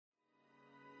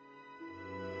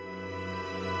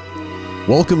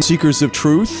Welcome, seekers of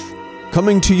truth,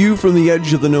 coming to you from the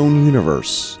edge of the known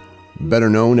universe,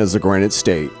 better known as the Granite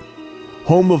State,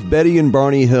 home of Betty and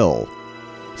Barney Hill.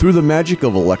 Through the magic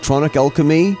of electronic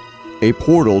alchemy, a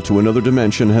portal to another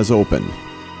dimension has opened.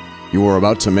 You are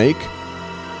about to make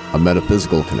a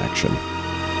metaphysical connection.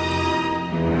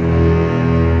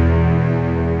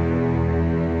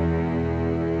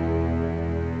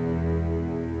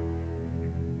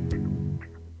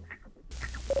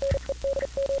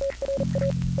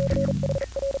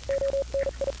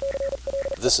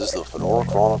 This is the Fedora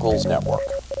Chronicles Network.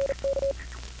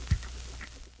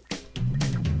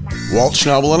 Walt,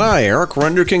 Schabel, and I, Eric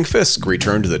Renderking Fisk,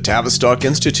 return to the Tavistock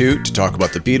Institute to talk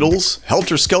about the Beatles,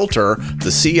 Helter Skelter,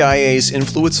 the CIA's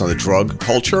influence on the drug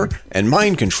culture and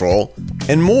mind control,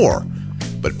 and more.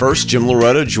 But first, Jim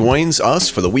Loretta joins us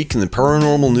for the week in the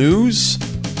paranormal news,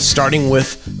 starting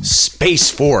with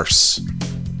Space Force.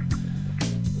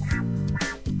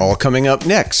 All coming up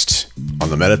next on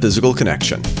the Metaphysical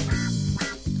Connection.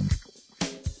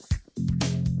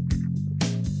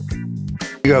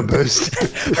 You go, Boost.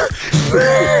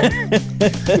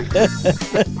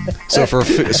 So for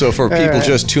people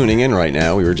just tuning in right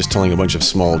now, we were just telling a bunch of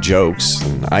small jokes,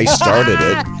 and I started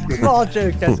it. Small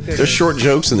joke, that's good. They're short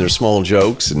jokes and they're small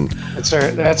jokes, and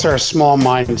That's our small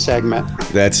mind segment.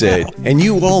 that's it. And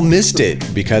you all missed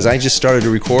it because I just started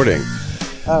recording.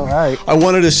 All right. I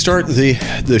wanted to start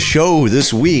the show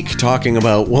this week talking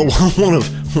about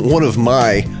one of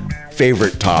my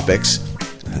favorite topics.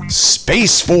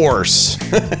 Space Force.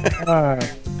 Oh,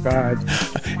 God.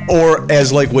 Or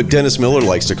as like what Dennis Miller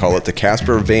likes to call it, the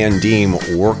Casper Van Diem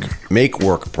Make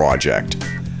Work Project.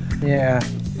 Yeah.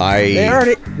 They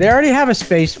already have a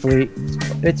space fleet.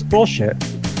 It's bullshit.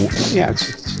 Yeah,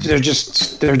 they're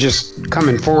just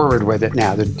coming forward with it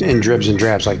now. They're in dribs and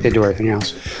drabs like they do everything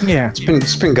else. Yeah.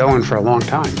 It's been going for a long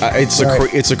time. It's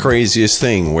the craziest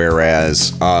thing.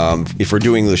 Whereas if we're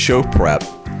doing the show prep,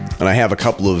 and I have a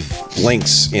couple of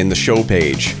links in the show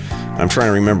page. I'm trying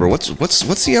to remember what's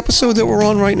the episode that we're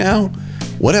on right now.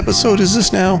 What episode is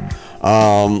this now?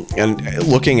 And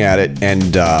looking at it,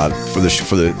 and for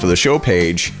the show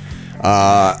page,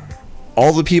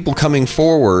 all the people coming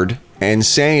forward and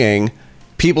saying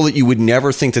people that you would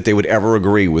never think that they would ever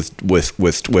agree with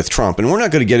Trump. And we're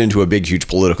not going to get into a big, huge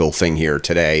political thing here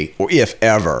today, or if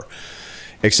ever.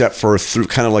 Except for through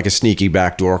kind of like a sneaky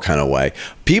backdoor kind of way.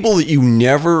 People that you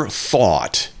never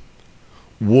thought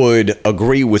would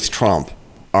agree with Trump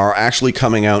are actually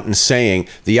coming out and saying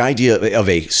the idea of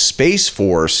a space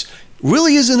force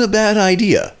really isn't a bad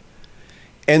idea.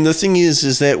 And the thing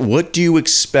is that what do you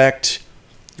expect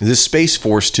the space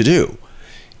force to do?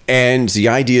 And the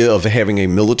idea of having a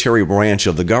military branch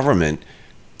of the government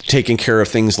taking care of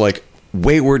things like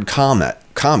wayward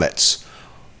comets,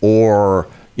 or,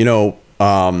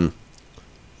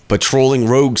 patrolling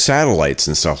rogue satellites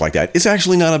and stuff like that. It's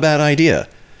actually not a bad idea.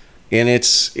 And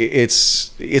it's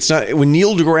not, when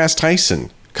Neil deGrasse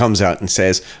Tyson comes out and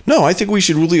says, no, I think we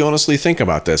should really honestly think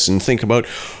about this and think about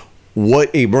what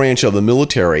a branch of the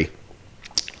military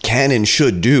can and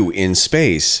should do in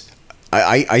space.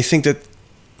 I think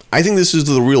this is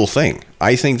the real thing.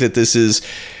 I think that this is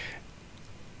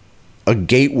a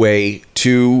gateway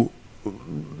to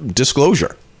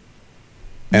disclosure.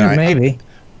 And maybe.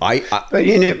 But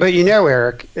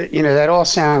Eric, that all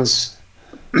sounds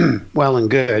well and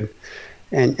good,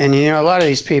 and a lot of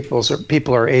these people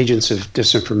are agents of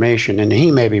disinformation, and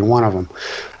he may be one of them.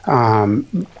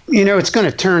 It's going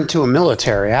to turn to a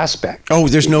military aspect. Oh,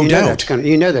 there's no doubt.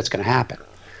 That's going to happen.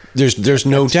 There's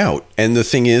no doubt, and the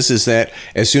thing is that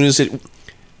as soon as it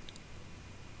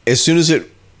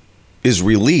is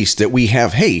released, that we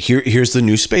have, hey, here's the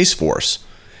new Space Force,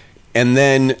 and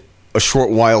then a short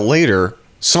while later,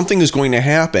 something is going to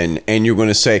happen, and you're going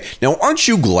to say, now, aren't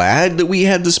you glad that we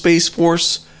had the Space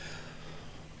Force?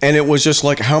 And it was just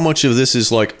like, how much of this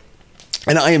is like,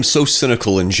 and I am so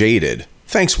cynical and jaded,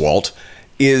 thanks, Walt,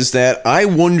 is that I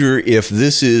wonder if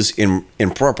this is in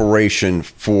preparation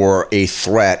for a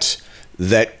threat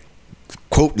that,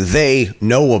 quote, they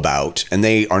know about, and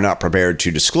they are not prepared to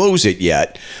disclose it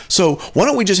yet. So why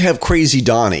don't we just have Crazy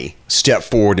Donnie step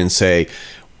forward and say,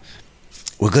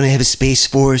 we're going to have a space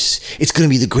force. It's going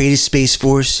to be the greatest space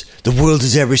force the world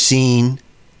has ever seen.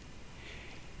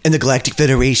 And the Galactic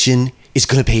Federation is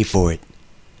going to pay for it.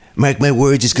 Mark my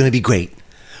words, it's going to be great.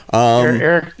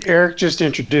 Eric just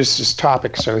introduced this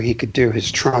topic so he could do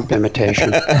his Trump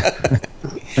imitation.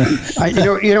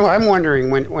 I'm wondering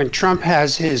when Trump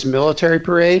has his military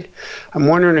parade, I'm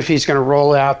wondering if he's going to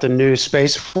roll out the new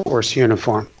Space Force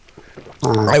uniform.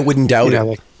 I wouldn't doubt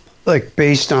it. Like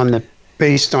based on the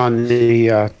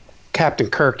Captain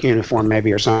Kirk uniform,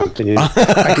 maybe, or something. You know?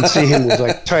 I can see him with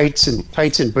like tights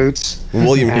and boots.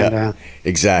 William,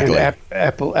 exactly. And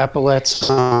epaulets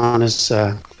on his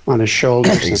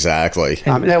shoulders. Exactly.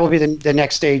 That will be the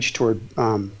next stage toward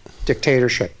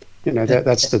dictatorship. You know,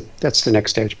 that's the next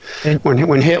stage.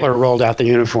 When Hitler rolled out the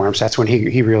uniforms, that's when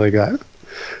he really got.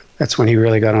 That's when he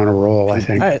really got on a roll, I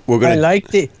think. I like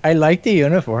the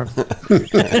uniform.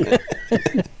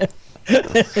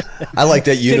 I like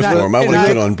that uniform. I would have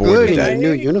been on board with that.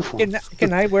 New uniform.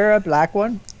 Can I wear a black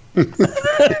one? And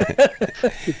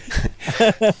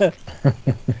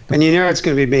you know it's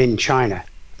going to be made in China,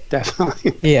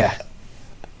 definitely. Yeah.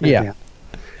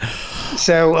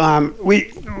 So I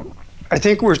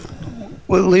think at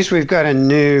least we've got a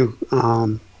new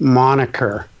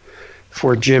moniker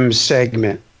for Jim's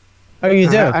segment. Oh, you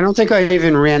do? I don't think I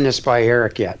even ran this by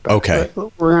Eric yet. But okay.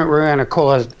 We're going to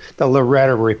call it the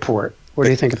Loretta Report. What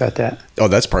do you think about that? Oh,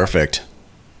 that's perfect.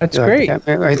 That's great.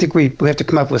 I think we have to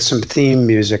come up with some theme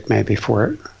music maybe for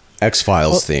it.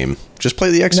 X-Files theme. Just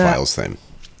play the X-Files theme.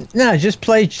 No, just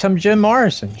play some Jim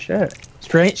Morrison. Shit.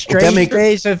 Strange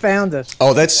days have found us.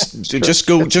 Oh, that's just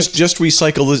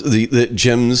recycle the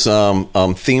Jim's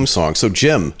theme song. So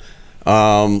Jim,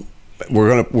 we're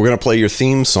gonna play your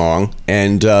theme song,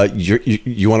 and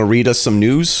you want to read us some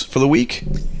news for the week?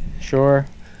 Sure.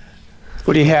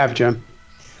 What do you have, Jim?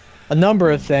 A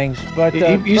number of things, but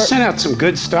you sent out some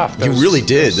good stuff. You really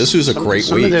did. This was a great week.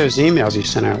 Some of those emails you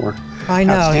sent out were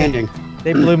outstanding.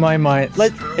 They blew my mind.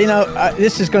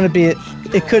 This is going to be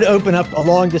it could open up a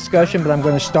long discussion, but I'm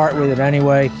going to start with it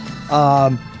anyway.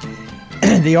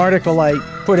 The article I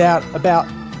put out about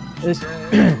this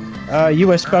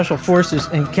U.S. Special Forces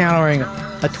encountering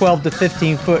a 12 to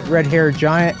 15 foot red-haired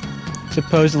giant.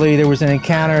 Supposedly there was an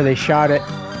encounter. They shot it.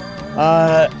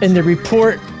 In the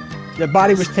report, the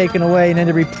body was taken away, and in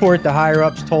the report, the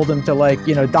higher-ups told them to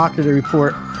doctor the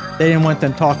report. They didn't want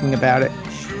them talking about it.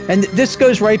 And this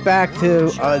goes right back to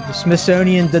the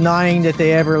Smithsonian denying that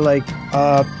they ever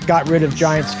got rid of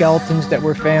giant skeletons that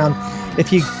were found.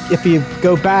 If you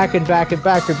go back and back and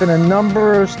back, there've been a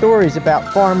number of stories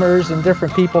about farmers and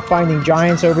different people finding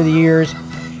giants over the years,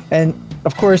 and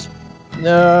of course,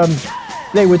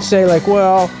 they would say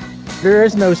well, there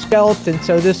is no skeleton,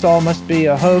 so this all must be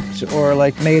a hoax or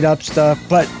made up stuff.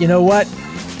 But you know what?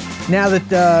 Now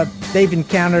that they've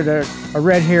encountered a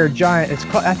red-haired giant, it's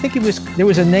called, I think there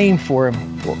was a name for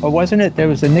him, wasn't it? There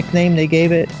was a nickname they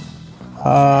gave it.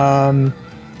 Long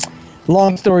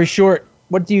story short,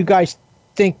 what do you guys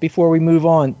think before we move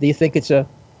on? Do you think it's a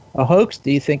hoax?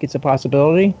 Do you think it's a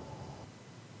possibility?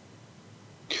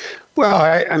 Well,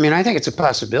 I think it's a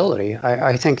possibility.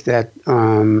 I think that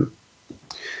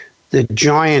the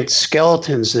giant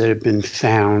skeletons that have been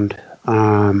found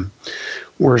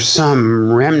were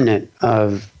some remnant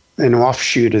of an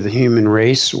offshoot of the human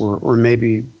race, or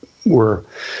maybe were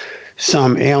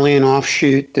some alien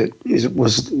offshoot that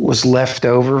was left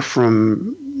over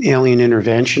from alien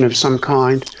intervention of some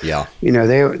kind. Yeah.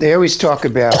 They always talk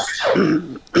about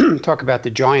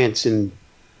the giants in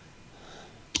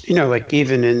even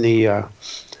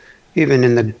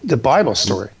in the Bible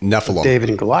story, Nephilim, David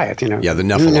and Goliath. Yeah, the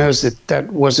Nephilim. Who knows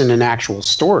that wasn't an actual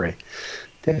story?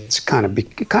 That's kind of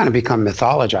become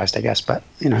mythologized, I guess. But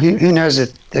who knows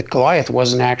that Goliath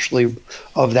wasn't actually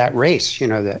of that race?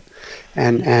 That,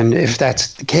 and if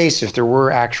that's the case, if there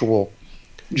were actual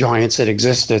giants that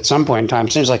existed at some point in time,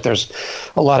 it seems like there's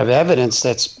a lot of evidence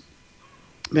that's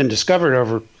been discovered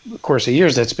over the course of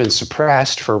years that's been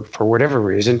suppressed for whatever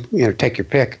reason. Take your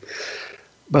pick.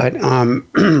 But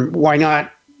why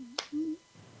not?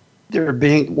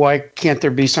 Why can't there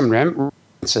be some remnants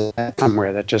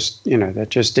somewhere that just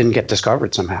didn't get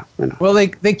discovered somehow? Well,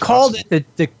 they called it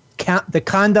the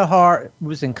Kandahar. It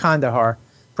was in Kandahar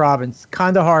province,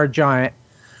 Kandahar giant.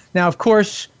 Now, of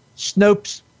course,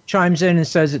 Snopes chimes in and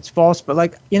says it's false, but I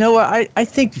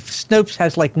think Snopes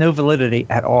has no validity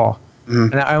at all.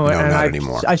 Mm. Not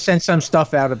anymore. I sent some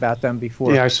stuff out about them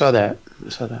before. Yeah, I saw that.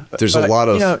 There's a lot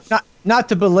of not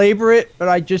to belabor it, but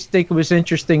I just think it was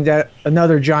interesting that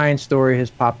another giant story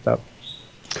has popped up.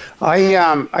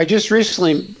 I just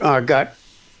recently got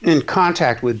in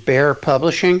contact with Bear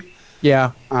Publishing.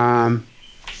 Yeah. I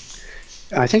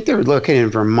think they were located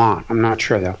in Vermont. I'm not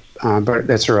sure though, but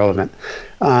that's irrelevant.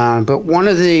 But one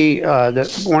of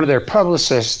their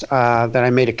publicists that I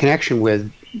made a connection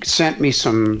with sent me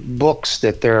some books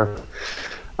that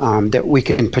that we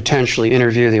can potentially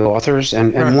interview the authors,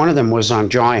 and one of them was on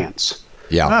giants.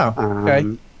 Yeah. Oh,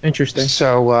 okay. Interesting.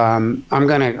 So I'm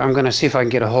gonna see if I can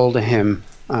get a hold of him.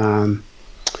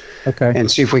 Okay. And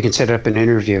see if we can set up an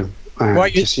interview.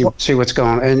 to see what's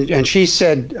going on. And she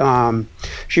said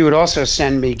she would also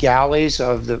send me galleys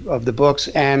of the books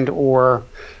and or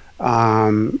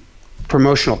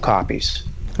promotional copies.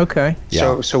 Okay.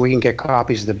 So we can get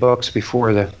copies of the books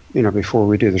before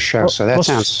we do the show. So that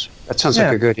sounds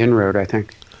like a good inroad, I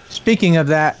think. Speaking of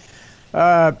that,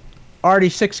 Artie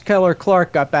Six Keller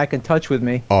Clark got back in touch with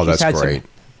me. Oh, that's great.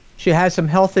 She has some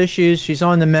health issues. She's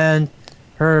on the mend.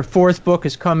 Her 4th book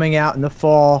is coming out in the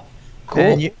fall. Cool.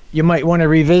 And you might want to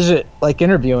revisit, like,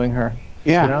 interviewing her.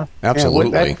 Yeah. You know?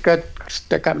 Absolutely. Yeah,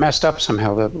 that got messed up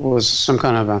somehow. That was some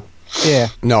kind of a... Yeah.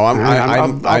 No,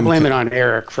 I'll blame it on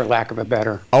Eric, for lack of a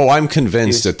better... Oh, I'm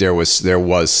convinced that there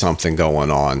was something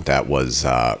going on that was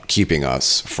keeping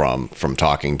us from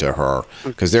talking to her,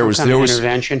 because there was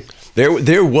intervention.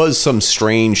 There was some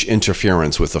strange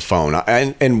interference with the phone,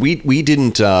 and we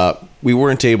didn't we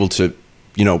weren't able to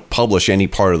publish any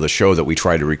part of the show that we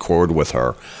tried to record with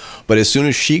her, but as soon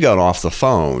as she got off the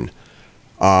phone,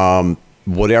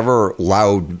 whatever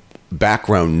loud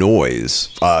background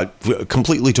noise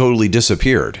completely totally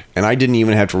disappeared, and I didn't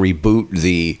even have to reboot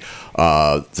the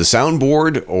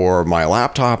soundboard or my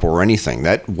laptop or anything.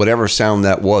 That whatever sound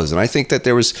that was, and I think that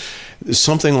there was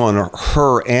something on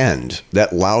her end.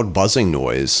 That loud buzzing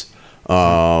noise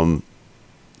was.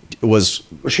 Well,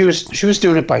 she was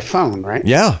doing it by phone, right?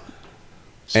 Yeah.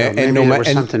 So and no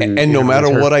matter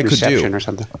what I could do,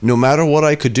 no matter what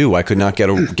I could do, I could not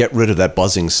get rid of that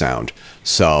buzzing sound.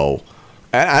 So.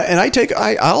 And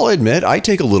I'll admit, I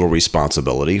take a little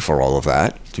responsibility for all of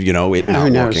that. It not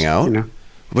working out.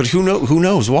 But who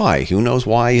knows why? Who knows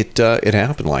why it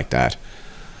happened like that?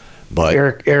 But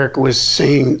Eric was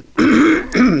singing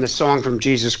the song from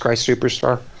Jesus Christ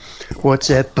Superstar. What's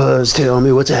that buzz? Tell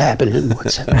me what's happening.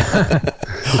 What's that?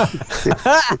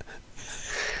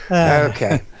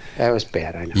 Okay, that was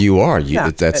bad. I know. You are.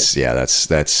 That was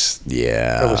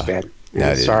bad.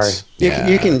 Yeah, sorry.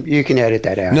 You can edit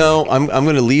that out. No, I'm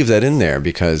going to leave that in there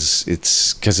because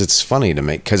it's funny to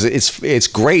make, because it's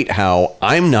great how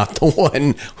I'm not the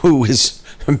one who is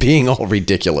being all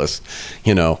ridiculous.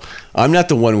 I'm not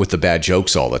the one with the bad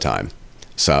jokes all the time.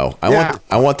 So I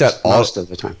want that most of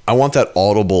the time. I want that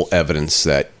audible evidence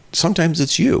that sometimes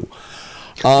it's you.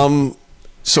 So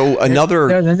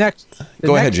another the next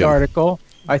ahead, Jim. Article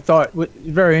I thought was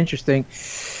very interesting.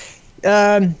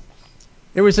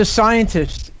 There was a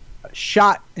scientist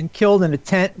shot and killed in a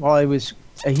tent while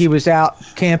he was out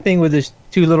camping with his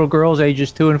 2 little girls,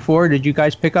 ages 2 and 4. Did you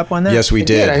guys pick up on that? Yes, we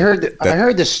did. I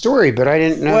heard the story, but I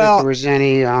didn't know that there was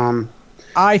any.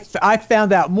 I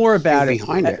found out more about it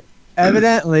behind it.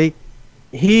 Evidently,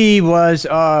 he was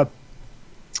a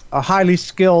highly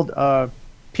skilled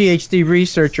PhD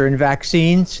researcher in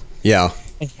vaccines. Yeah.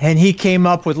 And he came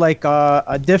up with like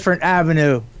a different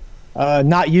avenue.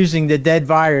 Not using the dead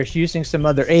virus, using some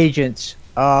other agents,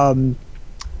 to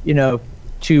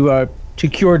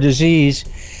cure disease.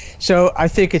 So I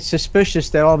think it's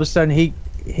suspicious that all of a sudden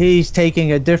he's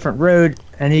taking a different road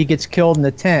and he gets killed in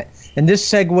the tent. And this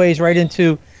segues right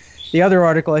into the other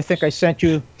article I think I sent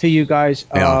to you guys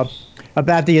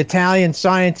about the Italian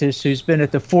scientist who's been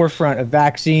at the forefront of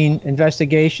vaccine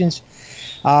investigations,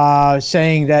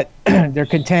 saying that they're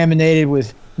contaminated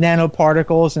with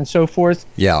nanoparticles and so forth.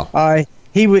 Yeah.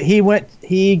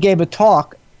 He gave a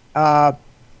talk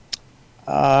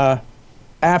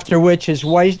after which his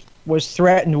wife was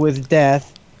threatened with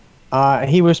death.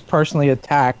 He was personally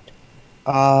attacked.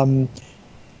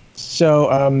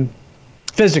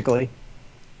 Physically,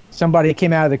 somebody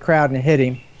came out of the crowd and hit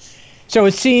him. So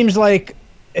it seems like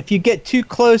if you get too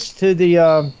close to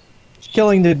the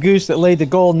killing the goose that laid the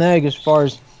golden egg as far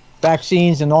as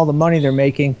vaccines and all the money they're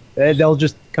making, they'll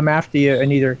just come after you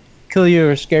and either kill you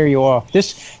or scare you off.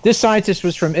 This scientist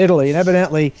was from Italy, and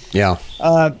evidently,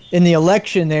 in the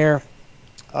election there,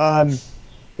 the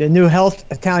new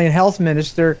Italian health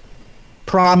minister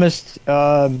promised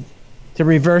to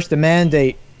reverse the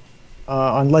mandate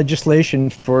on legislation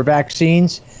for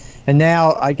vaccines, and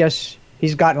now I guess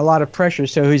he's gotten a lot of pressure,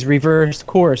 so he's reversed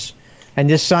course. And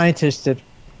this scientist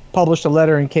published a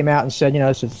letter and came out and said,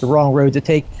 it's the wrong road to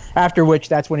take, after which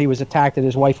that's when he was attacked and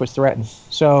his wife was threatened.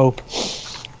 So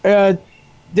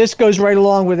this goes right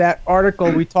along with that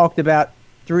article we talked about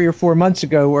 3 or 4 months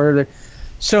ago, where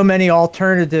so many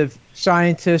alternative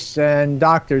scientists and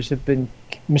doctors have been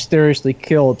mysteriously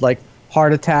killed, like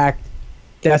heart attack,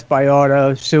 death by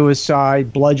auto,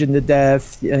 suicide, bludgeoned to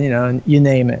death, you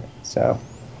name it. So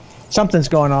something's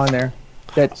going on there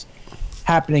that's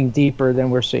happening deeper than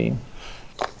we're seeing.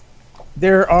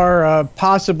 There are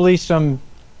possibly some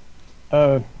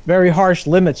very harsh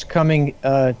limits coming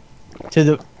to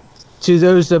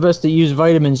those of us that use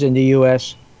vitamins in the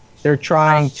U.S. they're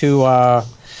trying to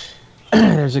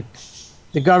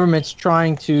the government's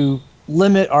trying to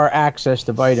limit our access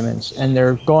to vitamins, and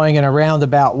they're going in a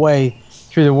roundabout way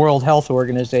through the World Health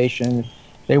Organization.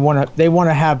 They want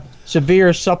to have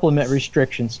severe supplement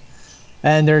restrictions,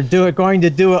 and they're going to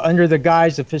do it under the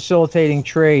guise of facilitating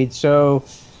trade. So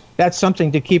that's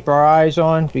something to keep our eyes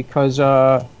on, because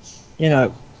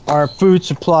our food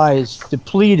supply is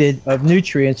depleted of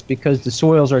nutrients because the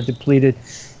soils are depleted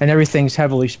and everything's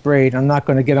heavily sprayed. I'm not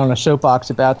going to get on a soapbox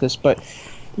about this, but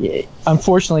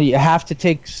unfortunately you have to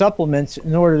take supplements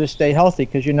in order to stay healthy,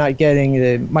 because you're not getting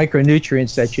the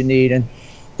micronutrients that you need, and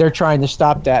they're trying to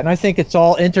stop that. And I think it's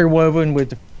all interwoven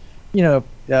with,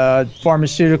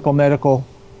 pharmaceutical medical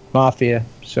mafia.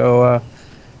 So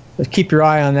keep your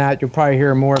eye on that. You'll probably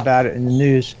hear more about it in the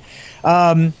news.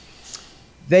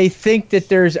 They think that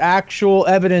there's actual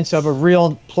evidence of a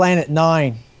real Planet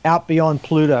 9 out beyond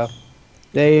Pluto.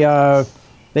 They've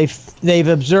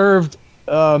observed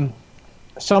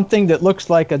something that looks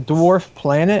like a dwarf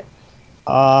planet.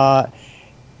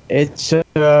 It's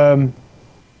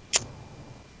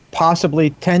possibly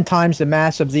 10 times the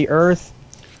mass of the Earth.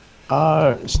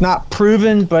 It's not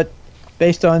proven, but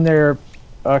based on their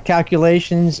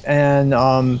calculations and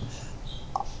odd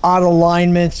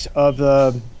alignments of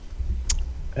the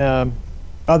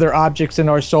other objects in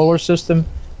our solar system,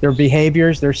 their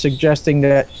behaviors, they're suggesting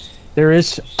that there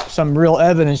is some real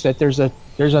evidence that there's a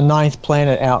ninth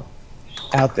planet out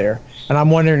there. And I'm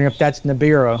wondering if that's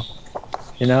Nibiru.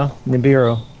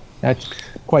 Nibiru. That's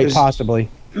quite possibly.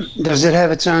 Does it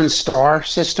have its own star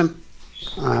system?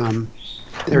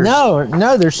 No,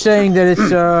 they're saying that it's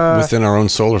within our own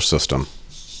solar system.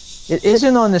 It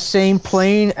isn't on the same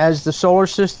plane as the solar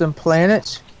system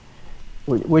planets,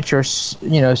 which are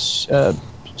spread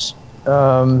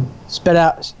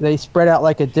out. They spread out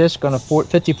like a disc on a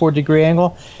 54-degree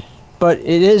angle, but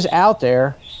it is out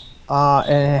there,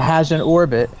 and it has an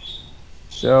orbit.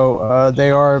 So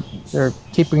they're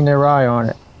keeping their eye on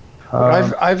it.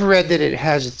 I've read that it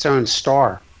has its own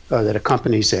star that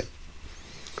accompanies it.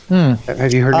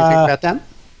 Have you heard anything about that?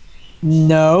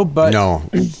 No, but no.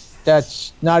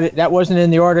 That wasn't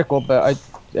in the article, but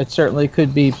it certainly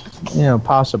could be,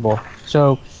 possible.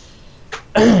 So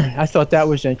I thought that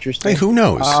was interesting. Hey, who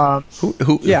knows?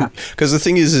 Yeah. Because the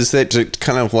thing is that to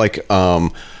kind of like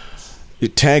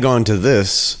tag on to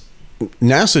this,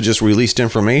 NASA just released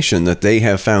information that they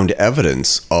have found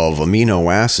evidence of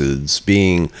amino acids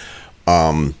being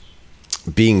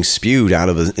spewed out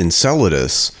of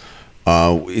Enceladus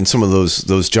in some of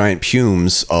those giant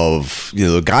pumes of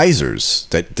geysers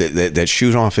that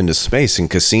shoot off into space. And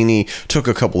Cassini took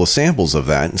a couple of samples of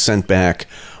that and sent back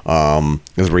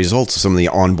the results of some of the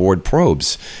onboard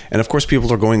probes. And of course,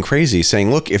 people are going crazy,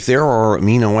 saying, "Look, if there are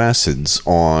amino acids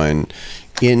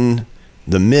in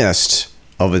the mist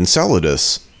of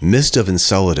Enceladus,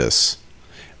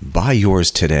 buy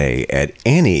yours today at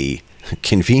any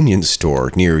convenience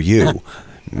store near you.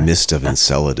 Mist of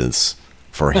Enceladus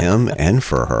for him and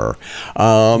for her."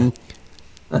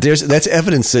 That's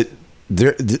evidence that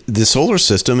the solar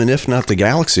system, and if not the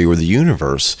galaxy or the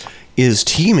universe, is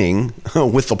teeming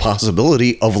with the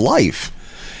possibility of life.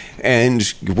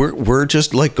 And we're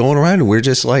just like going around and we're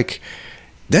just like,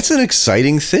 that's an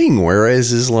exciting thing.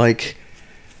 Whereas is like,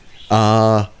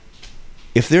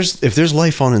 if there's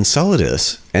life on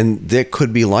Enceladus, and there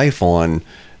could be life on,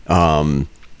 in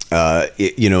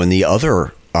the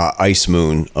other ice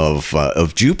moon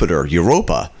of Jupiter,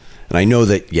 Europa, and I know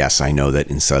that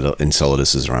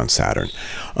Enceladus is around Saturn.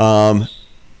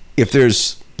 If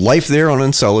there's life there on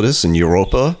Enceladus and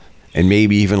Europa, and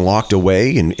maybe even locked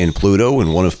away in Pluto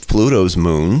and one of Pluto's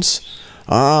moons,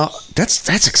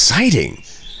 that's exciting.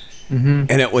 Mm-hmm.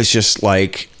 And it was just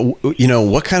like,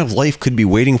 what kind of life could be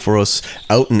waiting for us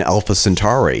out in Alpha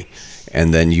Centauri?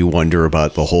 And then you wonder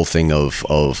about the whole thing of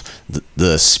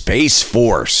the Space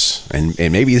Force, and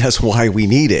maybe that's why we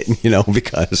need it,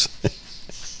 because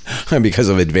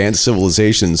of advanced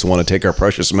civilizations want to take our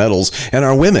precious metals and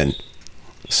our women.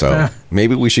 So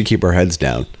maybe we should keep our heads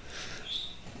down.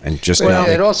 And just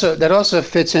that also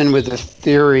fits in with the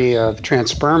theory of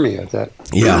transpermia,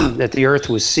 that the Earth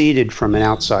was seeded from an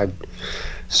outside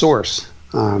source.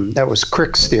 That was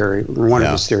Crick's theory, one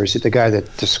of his theories, the guy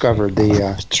that discovered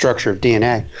the structure of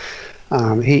DNA.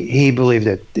 He believed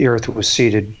that the Earth was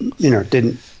seeded.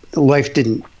 Life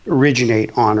didn't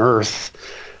originate on Earth,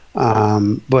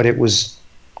 but it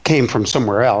came from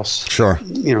somewhere else. Sure.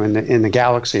 In the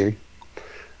galaxy.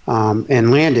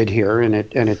 And landed here, and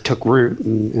it took root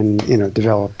and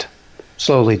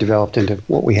slowly developed into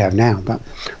what we have now,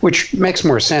 which makes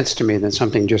more sense to me than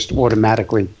something just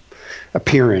automatically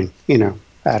appearing,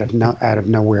 out of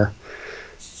nowhere.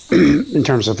 In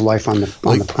terms of life on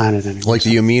the planet, anyway. Like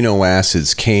the amino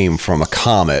acids came from a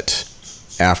comet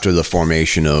after the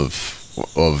formation of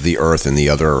the Earth and the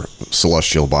other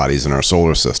celestial bodies in our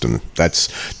solar system.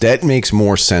 That makes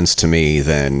more sense to me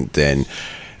than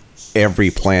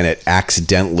every planet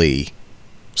accidentally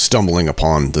stumbling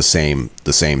upon the same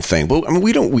thing. But I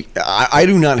mean, I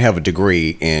do not have a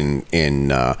degree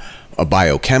in a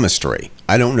biochemistry.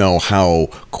 I don't know how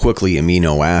quickly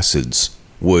amino acids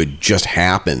would just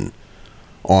happen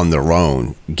on their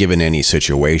own given any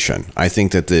situation. I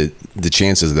think that the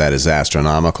chances of that is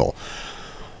astronomical.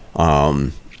 I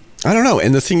don't know.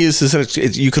 And the thing is that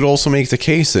you could also make the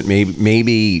case that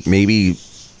maybe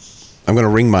I'm going to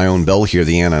ring my own bell here.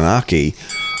 The Anunnaki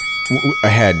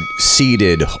had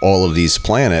seeded all of these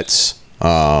planets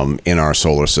in our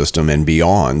solar system and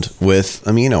beyond with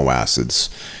amino acids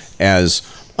as,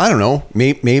 I don't know,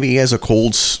 maybe as a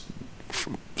cold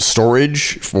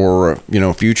storage for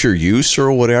future use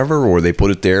or whatever, or they put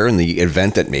it there in the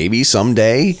event that maybe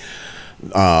someday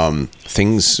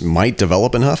things might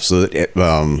develop enough so that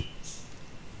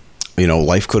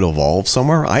life could evolve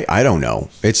somewhere. I don't know.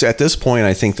 It's at this point,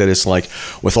 I think that it's like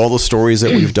with all the stories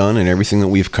that we've done and everything that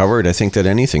we've covered, I think that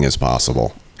anything is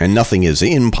possible and nothing is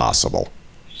impossible.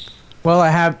 Well, I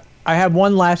have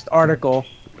one last article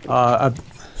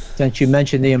since you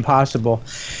mentioned the impossible.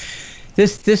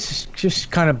 This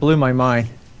just kind of blew my mind.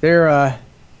 They're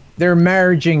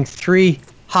merging 3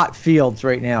 hot fields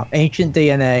right now: ancient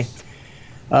DNA,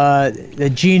 the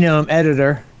genome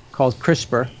editor called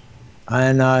CRISPR,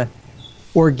 and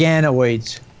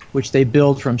organoids, which they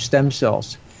build from stem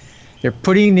cells. They're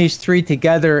putting these 3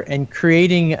 together and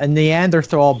creating a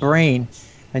Neanderthal brain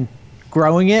and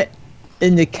growing it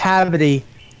in the cavity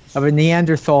of a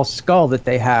Neanderthal skull that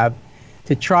they have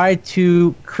to try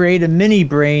to create a mini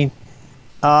brain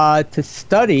to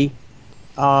study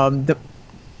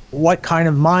what kind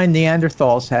of mind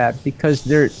Neanderthals had, because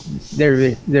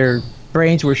their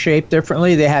brains were shaped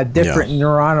differently. They had different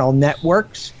neuronal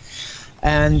networks,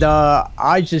 and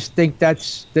I just think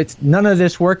that's none of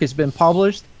this work has been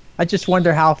published. I just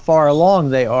wonder how far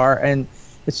along they are, and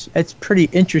it's pretty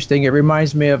interesting. It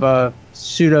reminds me of a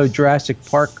pseudo Jurassic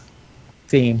Park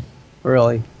theme,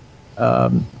 really.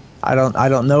 I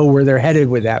don't know where they're headed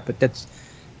with that, but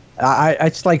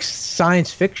it's like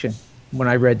science fiction when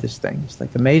I read this thing. It's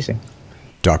like amazing.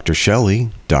 Dr. Shelley,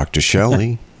 Dr.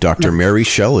 Mary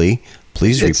Shelley,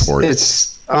 please report.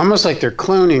 It's almost like they're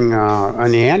cloning a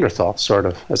Neanderthal, sort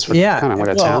of. That's kind of what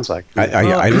it sounds like.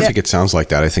 I don't think it sounds like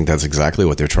that. I think that's exactly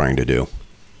what they're trying to do.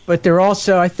 But they're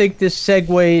also, I think this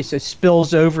segues, it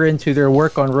spills over into their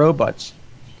work on robots.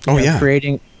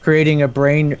 Creating a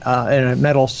brain in a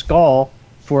metal skull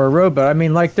for a robot. I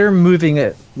mean, like, they're moving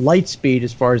at light speed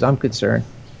as far as I'm concerned.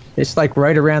 It's like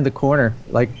right around the corner,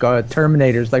 like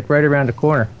Terminator's like right around the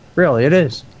corner. Really, it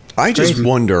is. I just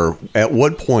wonder, at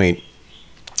what point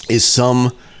is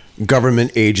some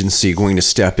government agency going to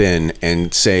step in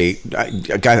and say,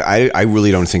 I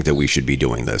really don't think that we should be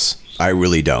doing this. I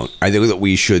really don't. I think that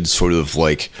we should sort of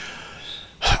like,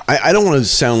 I don't want to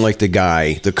sound like the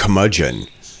guy, the curmudgeon,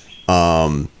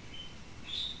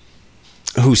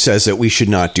 who says that we should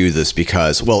not do this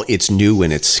because, well, it's new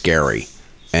and it's scary,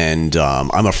 and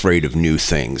I'm afraid of new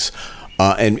things,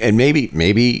 and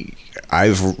maybe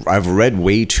I've read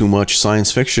way too much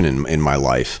science fiction in my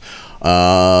life,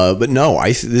 but no,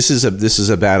 this is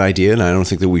a bad idea, and I don't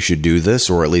think that we should do this,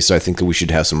 or at least I think that we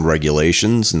should have some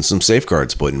regulations and some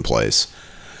safeguards put in place,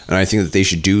 and I think that they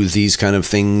should do these kind of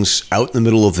things out in the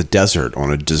middle of the desert on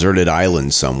a deserted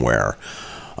island somewhere,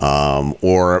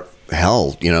 or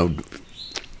hell,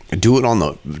 do it on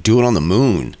the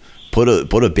moon. Put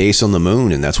a base on the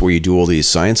moon, and that's where you do all these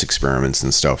science experiments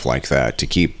and stuff like that to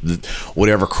keep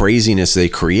whatever craziness they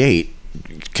create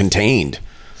contained.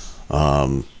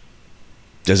 Does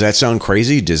that sound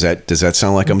crazy? Does that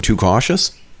sound like I'm too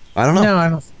cautious? I don't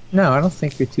know. No, I don't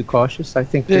think you're too cautious. I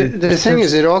think the thing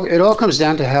is, it all comes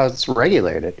down to how it's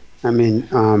regulated. I mean,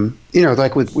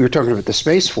 like we were talking about the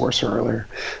Space Force earlier.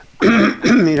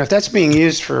 If that's being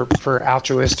used for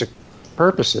altruistic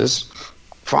purposes,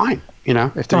 fine.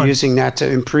 If they're using that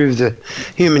to improve the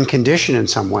human condition in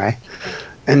some way.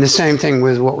 And the same thing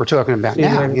with what we're talking about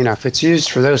now, if it's used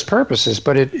for those purposes,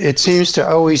 but it seems to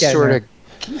always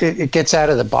it gets out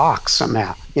of the box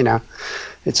somehow,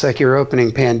 It's like you're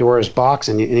opening Pandora's box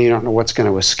and you don't know what's going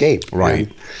to escape.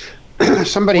 Right. And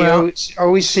somebody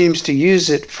always seems to use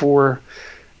it for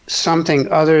something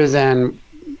other than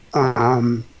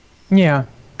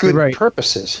good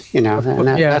purposes, and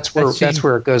that's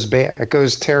where it goes bad. It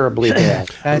goes terribly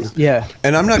bad.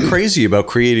 And I'm not crazy about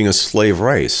creating a slave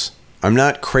race. I'm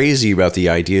not crazy about the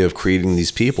idea of creating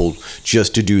these people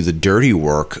just to do the dirty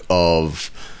work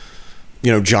of,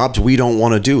 jobs we don't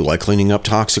want to do, like cleaning up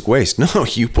toxic waste. No,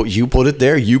 you put it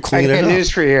there, you clean it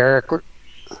up.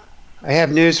 I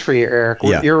have news for you, Eric.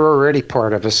 Yeah. You're already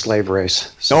part of a slave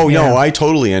race. So. No, I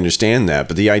totally understand that.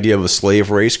 But the idea of a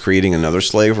slave race creating another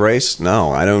slave race,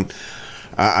 no, I don't.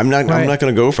 I'm not going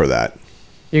to go for that.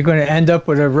 You're going to end up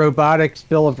with a robotics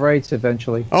Bill of Rights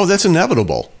eventually. Oh, that's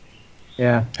inevitable.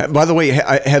 Yeah. By the way,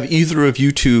 have either of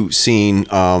you two seen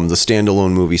the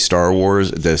standalone movie Star Wars,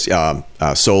 this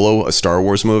Solo, a Star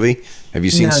Wars movie? Have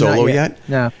you seen Solo yet?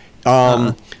 No.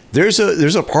 There's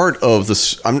a part of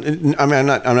this. I'm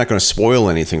not going to spoil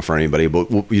anything for anybody,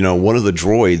 but one of the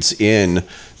droids in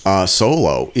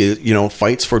Solo is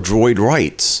fights for droid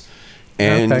rights,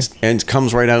 and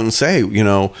comes right out and say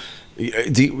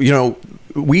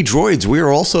we droids, we are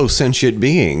also sentient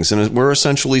beings, and we're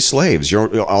essentially slaves.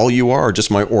 All you are just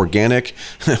my organic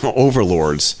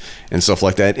overlords and stuff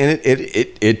like that. And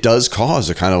it does cause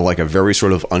a kind of like a very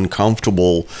sort of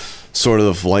uncomfortable sort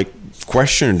of like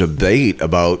question and debate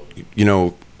about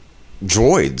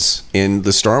droids in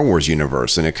the Star Wars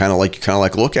universe. And it kind of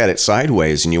like look at it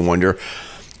sideways and you wonder,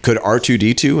 could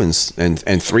R2D2 and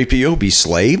 3PO be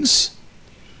slaves?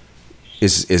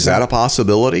 Is that a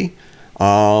possibility?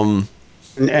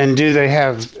 And do they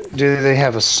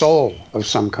have a soul of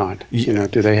some kind?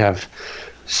 Do they have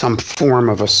some form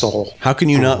of a soul? How can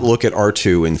you not look at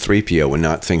R2 and 3PO and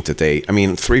not think that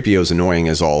 3PO is annoying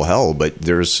as all hell, but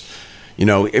there's,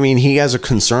 he has a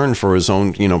concern for his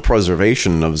own,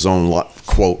 preservation of his own,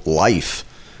 quote, life,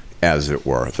 as it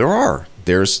were.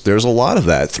 There's a lot of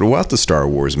that throughout the Star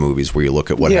Wars movies where you look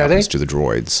at what happens to the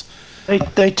droids.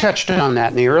 They touched on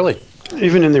that in the early.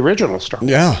 Even in the original Star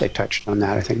Wars, they touched on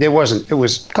that. I think it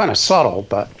was kind of subtle,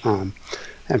 but and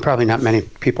probably not many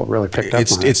people really picked up on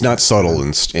it. It's not subtle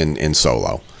in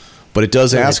Solo, but it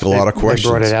does ask a lot of questions. They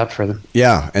brought it out for them.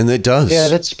 Yeah, and it does. Yeah,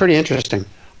 that's pretty interesting.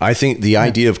 I think the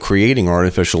idea of creating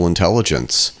artificial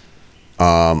intelligence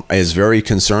is very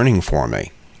concerning for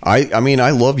me. I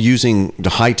love using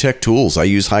the high-tech tools. I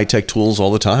use high-tech tools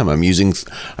all the time. I'm using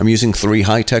 3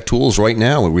 high-tech tools right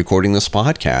now. We're recording this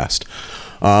podcast.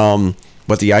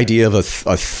 But the idea of a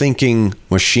thinking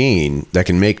machine that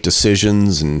can make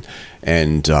decisions and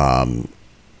can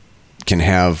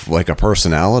have like a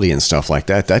personality and stuff like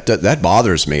that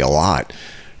bothers me a lot.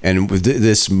 And with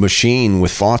this machine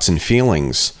with thoughts and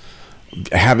feelings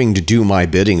having to do my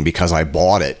bidding because I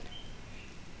bought it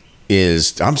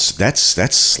that's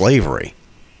slavery,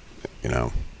 Yeah.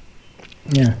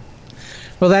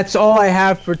 Well, that's all I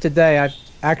have for today. I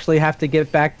actually have to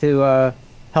get back to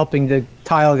helping the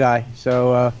tile guy.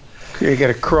 So you got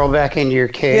to crawl back into your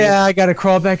cave. Yeah, I got to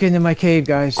crawl back into my cave,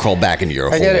 guys. Crawl back into your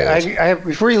hole.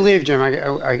 Before you leave, Jim,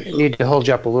 I need to hold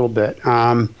you up a little bit.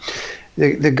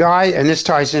 The guy, and this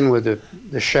ties in with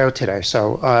the show today.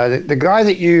 So the guy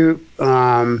that you,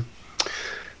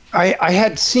 I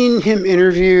had seen him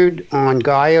interviewed on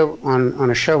Gaia on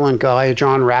a show on Gaia,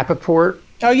 John Rappaport.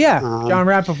 Oh yeah, John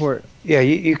Rappaport. Yeah,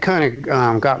 you kind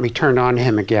of got me turned on to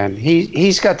him again.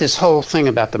 He's got this whole thing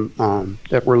about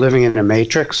that we're living in a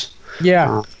matrix.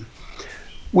 Yeah,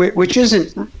 which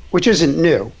isn't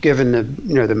new, given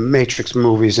the Matrix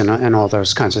movies and all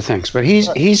those kinds of things. But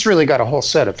he's really got a whole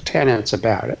set of tenets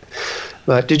about it.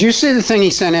 But did you see the thing he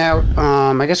sent out?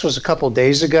 I guess it was a couple of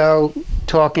days ago,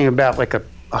 talking about like a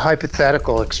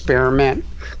hypothetical experiment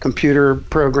computer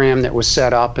program that was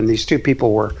set up, and these two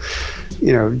people were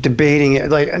debating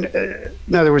it. Like,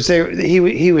 in other words,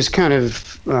 he was kind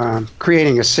of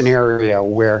creating a scenario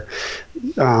where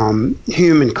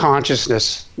human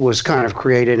consciousness was kind of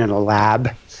created in a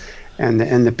lab, and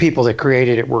the people that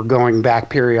created it were going back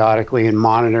periodically and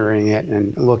monitoring it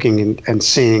and looking and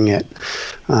seeing it,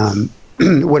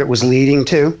 what it was leading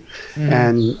to. Mm-hmm.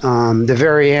 And the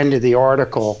very end of the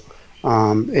article,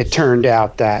 it turned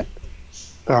out that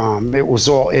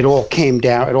it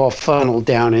all funneled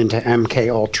down into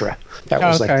MK Ultra. That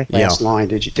was like the last line.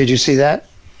 Did you see that?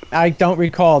 I don't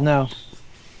recall. No.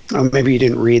 Oh, maybe you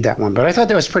didn't read that one, but I thought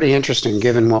that was pretty interesting,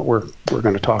 given what we're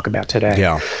going to talk about today.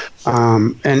 Yeah.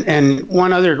 And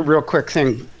one other real quick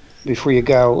thing before you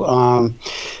go.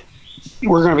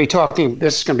 We're going to be talking.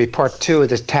 This is going to be part 2 of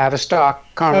the Tavistock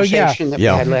conversation that we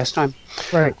had last time.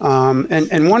 Right.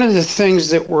 And one of the things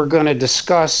that we're going to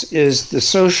discuss is the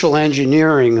social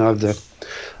engineering of the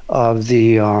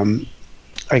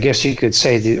I guess you could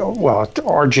say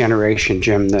our generation,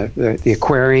 Jim, the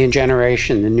Aquarian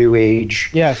generation, the New Age.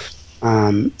 Yes.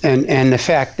 And the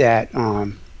fact that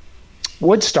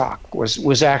Woodstock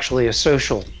was actually a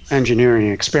social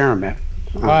engineering experiment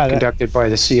conducted by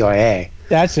the CIA.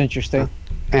 That's interesting.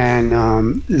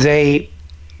 and they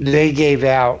gave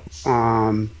out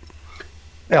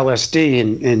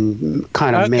LSD in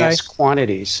kind of mass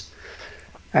quantities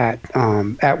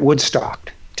at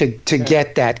Woodstock to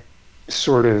get that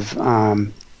sort of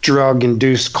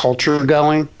drug-induced culture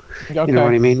going. Okay. You know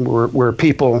what I mean? Where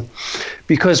people,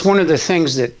 because one of the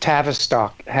things that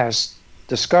Tavistock has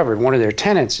discovered, one of their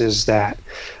tenets is that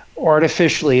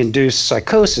artificially induced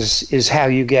psychosis is how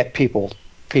you get people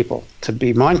to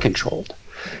be mind controlled.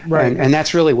 Right. And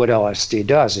that's really what LSD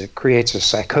does. It creates a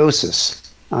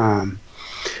psychosis. And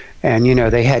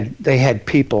they had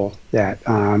people that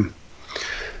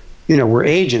were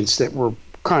agents that were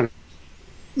kind of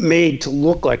made to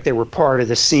look like they were part of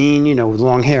the scene, with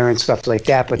long hair and stuff like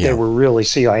that, but they were really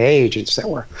CIA agents that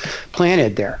were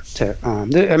planted there.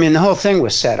 The whole thing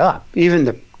was set up. Even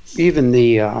the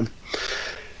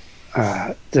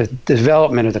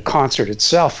development of the concert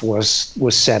itself was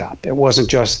set up. It wasn't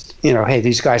just, hey,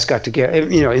 these guys got together.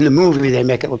 In the movie they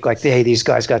make it look like, hey, these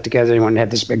guys got together, they wanted to have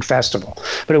this big festival.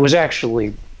 But it was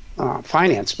actually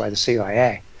financed by the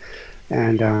CIA.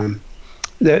 And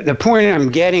the point I'm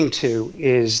getting to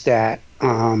is that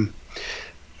I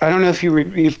don't know if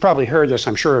you've probably heard this,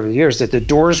 I'm sure, over the years, that the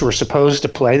Doors were supposed to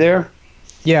play there.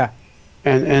 Yeah.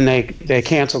 And they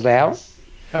canceled out.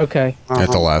 Okay.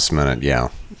 At the last minute, yeah.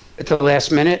 At the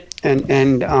last minute,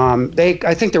 and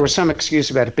I think there was some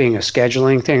excuse about it being a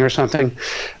scheduling thing or something.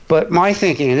 But my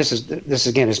thinking, and this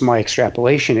again is my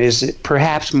extrapolation, is that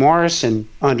perhaps Morrison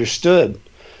understood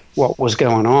what was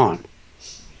going on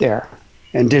there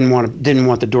and didn't want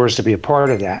the Doors to be a part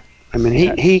of that. I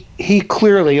mean, he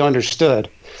clearly understood.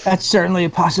 That's certainly a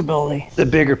possibility. The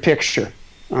bigger picture,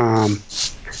 and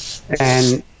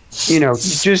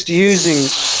just using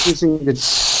the.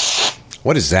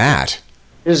 What is that?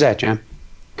 What is that, Jim?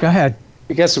 Go ahead.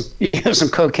 You got some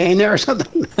cocaine there or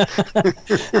something?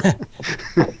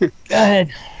 Go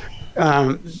ahead.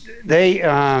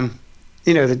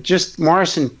 Just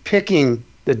Morrison picking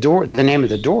the name of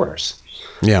the Doors.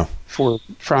 Yeah.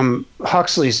 From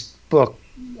Huxley's book,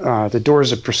 The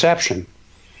Doors of Perception.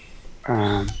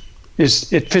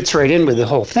 It fits right in with the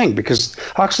whole thing because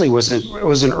Huxley was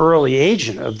an early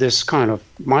agent of this kind of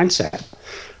mindset.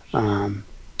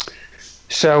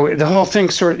 So the whole thing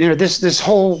this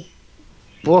whole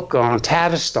book on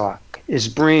Tavistock is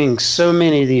bringing so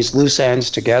many of these loose ends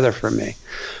together for me.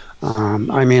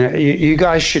 You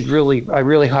guys should I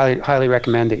really highly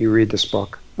recommend that you read this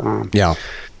book.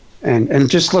 And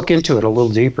just look into it a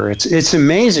little deeper. It's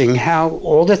amazing how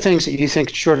all the things that you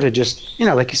think sort of just,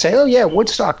 like you say, oh yeah,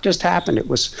 Woodstock just happened. It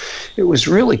was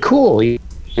really cool.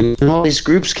 And all these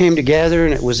groups came together,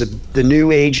 and it was the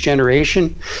new age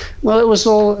generation. Well, it was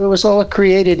all a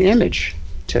created image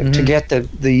to get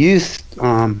the youth,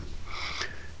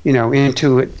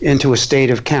 into a state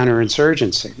of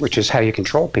counterinsurgency, which is how you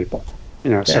control people.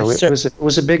 So it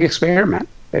was a big experiment,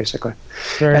 basically.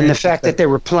 And the fact that they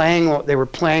were playing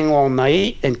all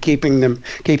night and keeping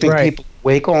people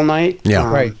awake all night. Yeah.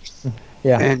 Right.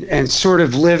 Yeah. And sort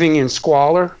of living in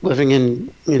squalor, living in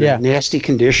nasty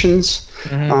conditions.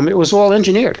 Mm-hmm. It was all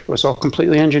engineered. It was all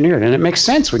completely engineered, and it makes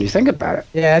sense when you think about it.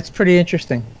 Yeah, it's pretty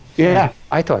interesting. Yeah,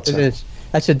 I thought so. It is.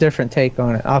 That's a different take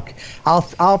on it.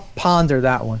 I'll ponder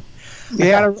that one.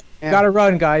 Yeah. Gotta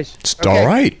run, guys. It's all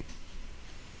right.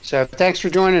 So thanks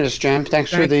for joining us, Jim. Thanks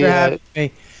for having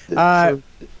me. For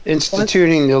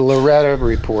instituting the Loretta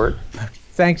report.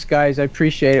 Thanks, guys. I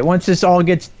appreciate it. Once this all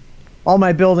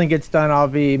my building gets done, I'll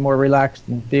be more relaxed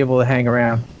and be able to hang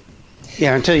around.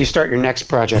 Yeah, until you start your next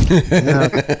project. No,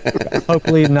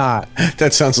 hopefully not.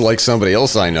 That sounds like somebody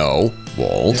else I know,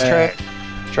 Walt.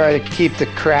 Try to keep the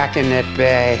Kraken at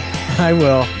bay. I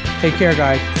will. Take care,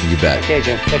 guys. You bet. Okay,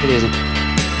 Jim. Take it easy.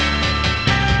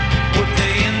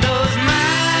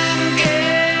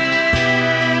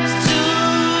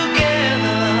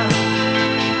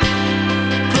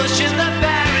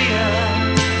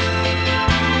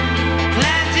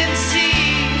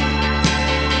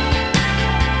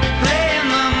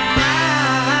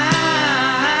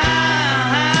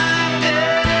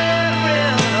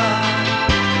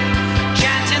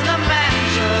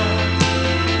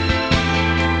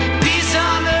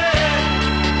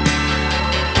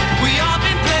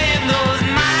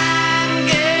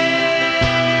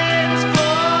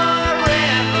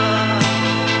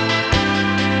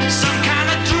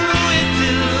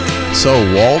 So,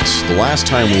 Walt, the last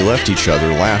time we left each other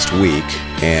last week,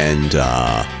 and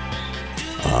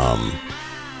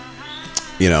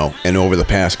and over the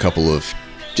past couple of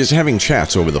just having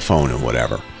chats over the phone and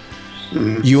whatever,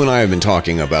 you and I have been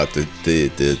talking about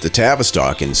the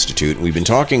Tavistock Institute. We've been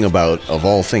talking about, of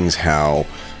all things, how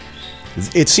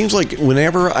It seems like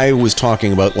whenever I was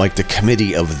talking about like the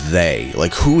committee of they,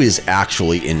 like who is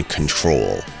actually in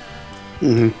control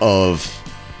of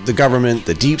the government,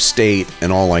 the deep state,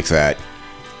 and all like that.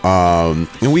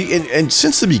 And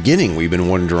since the beginning, we've been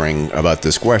wondering about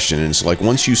this question. And it's like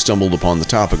once you stumbled upon the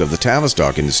topic of the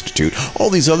Tavistock Institute, all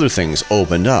these other things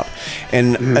opened up.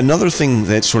 And another thing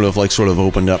that sort of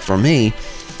opened up for me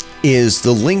is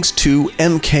the links to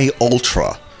MK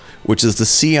Ultra, which is the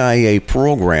CIA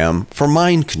program for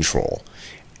mind control.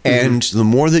 And the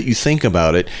more that you think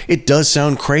about it, it does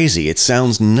sound crazy. It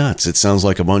sounds nuts. It sounds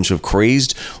like a bunch of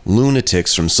crazed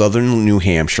lunatics from southern New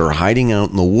Hampshire hiding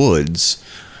out in the woods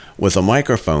with a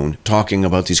microphone talking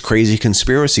about these crazy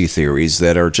conspiracy theories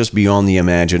that are just beyond the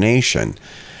imagination.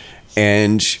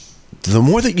 And the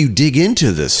more that you dig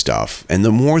into this stuff and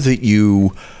the more that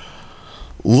you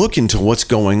look into what's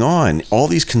going on, all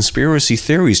these conspiracy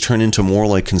theories turn into more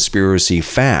like conspiracy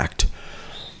fact.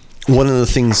 One of the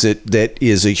things that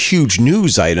is a huge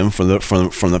news item from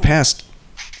the past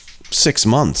 6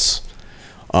 months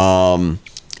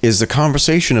is the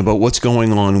conversation about what's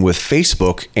going on with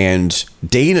Facebook and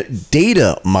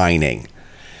data mining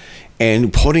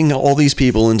and putting all these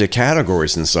people into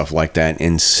categories and stuff like that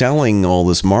and selling all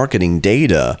this marketing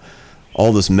data,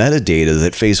 all this metadata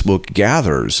that Facebook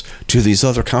gathers to these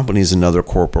other companies and other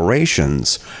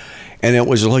corporations. And it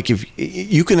was like, if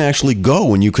you can actually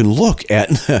go and you can look at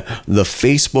the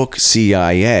Facebook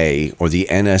CIA or the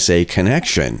NSA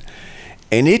connection,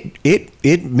 and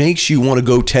it makes you want to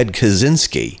go Ted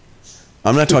Kaczynski.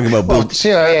 I'm not talking about the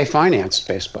CIA financed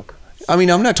Facebook. I mean,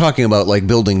 I'm not talking about like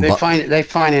building. They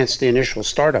financed the initial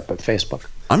startup of Facebook.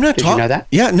 I'm not talking. Did you know that?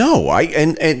 Yeah, no.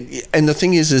 And the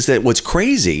thing is that what's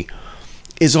crazy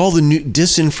is all the new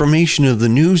disinformation of the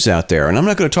news out there. And I'm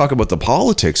not going to talk about the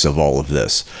politics of all of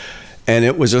this. And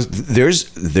it was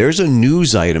there's a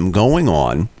news item going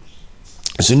on.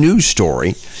 It's a news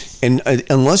story, and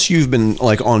unless you've been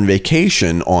like on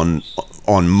vacation on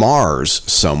Mars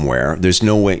somewhere, there's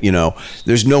no way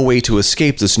to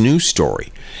escape this news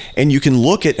story. And you can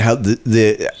look at how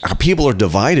how people are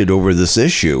divided over this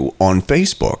issue on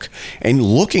Facebook, and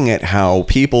looking at how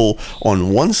people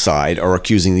on one side are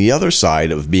accusing the other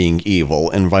side of being evil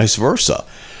and vice versa.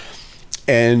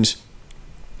 And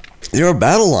there are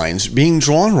battle lines being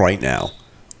drawn right now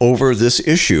over this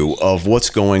issue of what's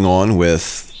going on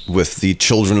with the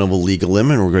children of illegal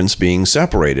immigrants being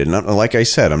separated. And like I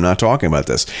said, I'm not talking about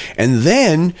this. And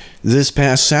then this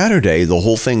past Saturday, the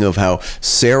whole thing of how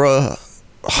Sarah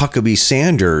Huckabee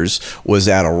Sanders was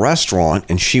at a restaurant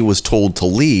and she was told to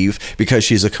leave because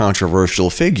she's a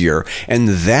controversial figure. And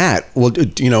that, well,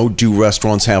 do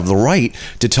restaurants have the right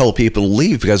to tell people to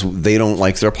leave because they don't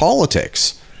like their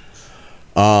politics?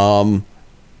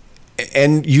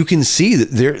 And you can see that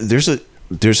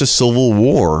there's a civil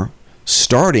war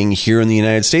starting here in the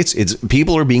United States.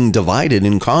 People are being divided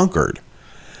and conquered.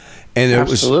 And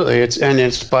absolutely,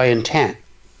 it's by intent.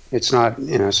 It's not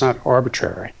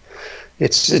arbitrary.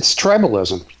 It's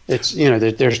tribalism. It's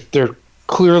they're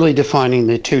clearly defining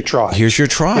the two tribes. Here's your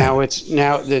tribe.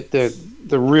 Now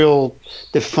the real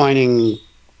defining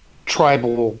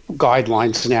tribal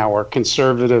guidelines now are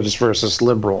conservatives versus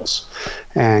liberals,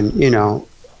 and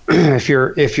if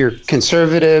you're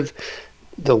conservative,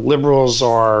 the liberals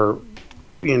are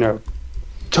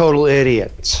total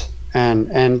idiots,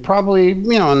 and probably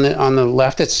on the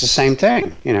left it's the same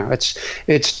thing.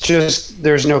 It's just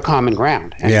there's no common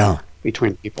ground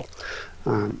between people.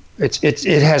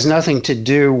 It has nothing to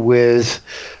do with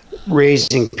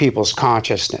raising people's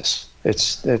consciousness.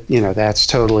 That's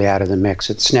totally out of the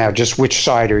mix. It's now just which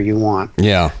side are you on?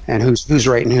 Yeah. And who's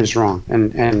right and who's wrong.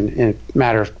 And in a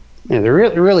matter of there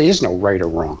really is no right or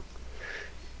wrong.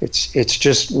 It's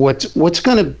just what's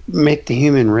going to make the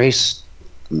human race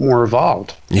more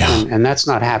evolved. Yeah. And that's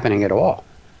not happening at all.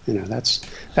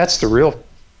 That's the real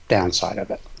downside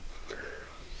of it.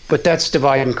 But that's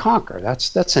divide and conquer.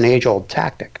 That's an age-old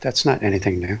tactic. That's not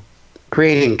anything new.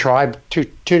 Creating two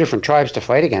different tribes to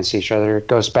fight against each other, it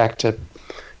goes back to,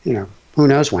 who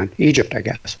knows when, Egypt, I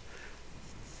guess.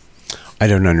 I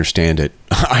don't understand it.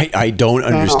 I don't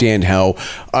understand how,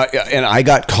 and I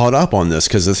got caught up on this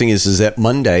because the thing is that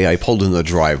Monday I pulled in the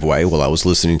driveway while I was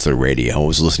listening to the radio. I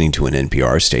was listening to an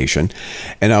NPR station,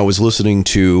 and I was listening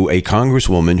to a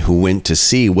congresswoman who went to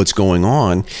see what's going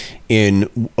on in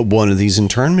one of these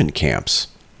internment camps.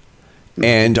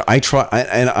 And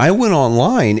I went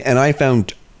online and I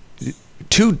found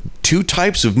two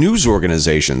types of news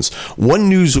organizations.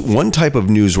 One type of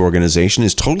news organization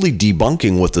is totally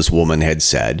debunking what this woman had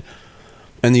said,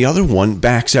 and the other one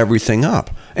backs everything up,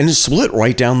 and it's split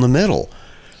right down the middle.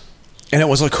 And it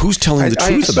was like, who's telling the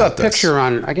truth about this? I saw a picture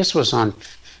on, I guess it was on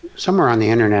somewhere on the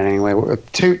internet anyway,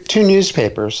 two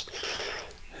newspapers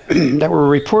that were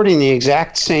reporting the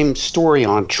exact same story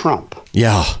on Trump.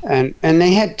 Yeah. And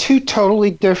they had two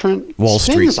totally different Wall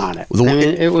spins Street on it. I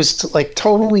mean, it was like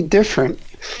totally different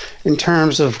in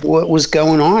terms of what was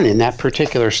going on in that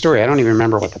particular story. I don't even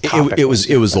remember what the topic was.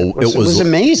 It was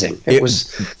amazing. It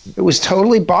was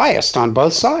totally biased on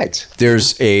both sides.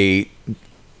 There's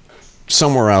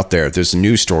somewhere out there's a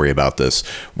news story about this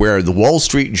where the Wall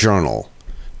Street Journal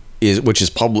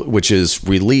which is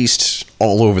released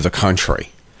all over the country,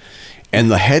 and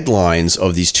the headlines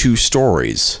of these two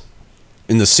stories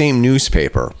in the same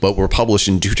newspaper, but were published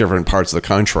in two different parts of the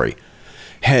country,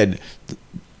 had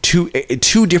two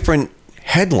different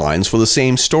headlines for the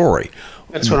same story.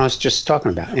 That's what I was just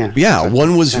talking about. Yeah. Yeah.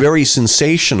 One was very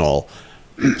sensational.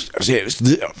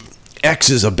 X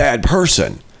is a bad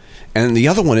person. And the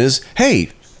other one is,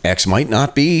 hey, X might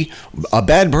not be a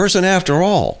bad person after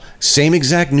all. Same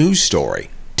exact news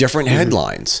story, different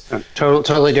headlines.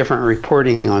 Totally different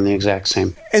reporting on the exact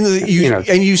same. And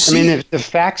you see, I mean, the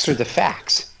facts are the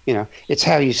facts. It's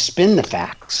how you spin the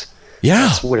facts. Yeah,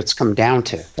 that's what it's come down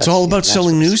to. It's all about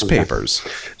selling newspapers.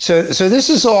 So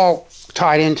this is all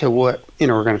tied into what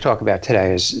we're going to talk about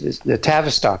today is the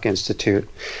Tavistock Institute,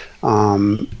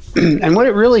 and what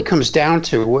it really comes down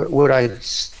to. What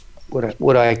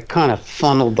I kind of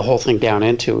funneled the whole thing down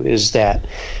into is that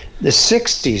the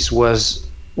 60s was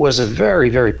a very,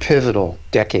 very pivotal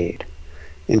decade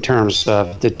in terms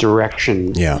of the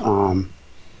direction that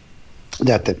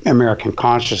the American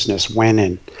consciousness went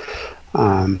in.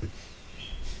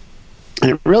 And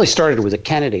it really started with the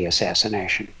Kennedy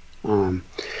assassination,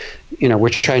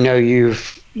 which I know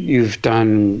you've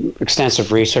done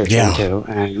extensive research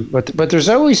into, but there's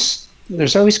always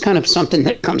kind of something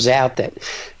that comes out that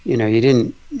you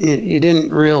didn't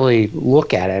really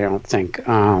look at. I don't think.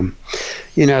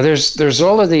 There's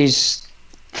all of these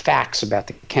facts about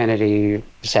the Kennedy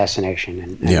assassination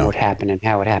and what happened and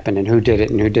how it happened and who did it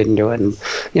and who didn't do it, and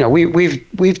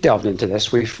we've delved into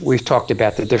this. We've talked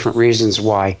about the different reasons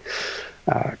why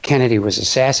Kennedy was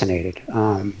assassinated.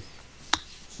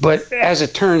 But as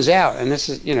it turns out, and this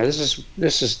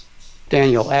is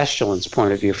Daniel Estulin's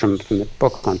point of view from the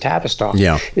book on Tavistock,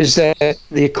 is that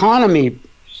the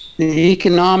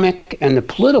economic and the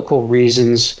political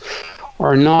reasons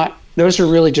are not, those are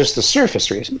really just the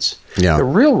surface reasons. Yeah. The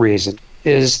real reason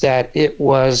is that it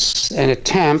was an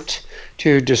attempt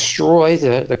to destroy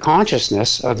the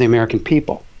consciousness of the American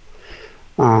people.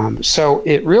 So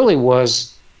it really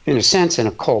was, in a sense, an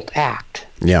occult act.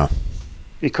 Yeah.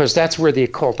 Because that's where the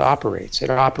occult operates.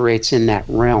 It operates in that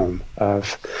realm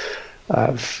of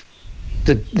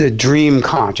the dream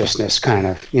consciousness, kind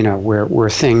of, where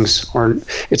things are.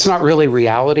 It's not really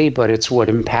reality, but it's what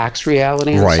impacts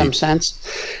reality in some sense,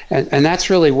 and that's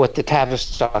really what the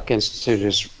Tavistock Institute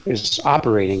is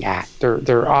operating at.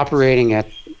 They're operating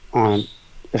on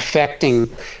affecting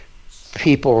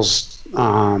people's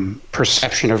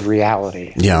perception of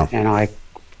reality. Yeah, and I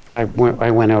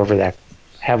went over that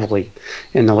heavily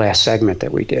in the last segment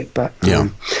that we did. But do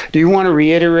you want to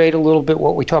reiterate a little bit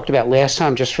what we talked about last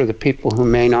time, just for the people who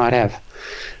may not have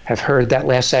heard that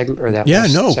last segment or that? Yeah,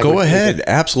 no, go ahead.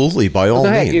 Absolutely, by all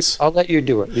means. I'll let you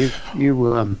do it.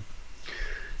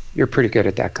 You're pretty good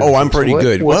at that kind of thing. I'm pretty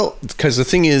good. Well, because the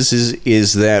thing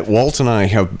is that Walt and I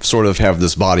have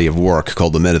this body of work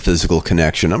called the Metaphysical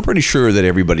Connection. I'm pretty sure that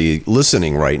everybody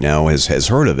listening right now has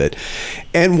heard of it.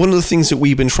 And one of the things that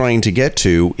we've been trying to get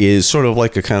to is sort of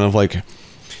like we're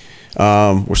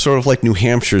sort of like New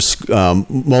Hampshire's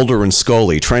Mulder and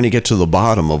Scully, trying to get to the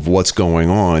bottom of what's going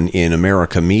on in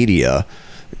America media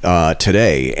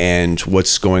today and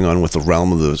what's going on with the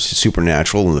realm of the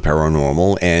supernatural and the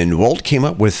paranormal. And Walt came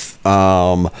up with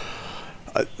the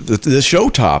show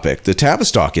topic, the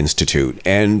Tavistock Institute,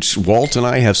 and Walt and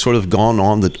I have sort of gone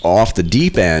off the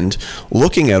deep end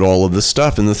looking at all of this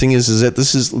stuff. And the thing is that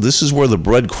this is where the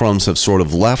breadcrumbs have sort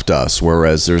of left us,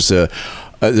 whereas there's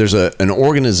an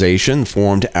organization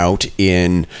formed out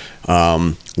in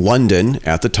London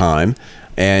at the time.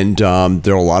 And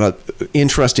there are a lot of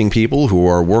interesting people who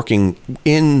are working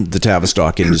in the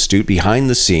Tavistock Institute behind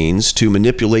the scenes to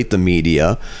manipulate the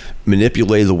media,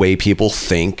 manipulate the way people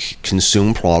think,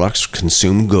 consume products,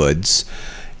 consume goods.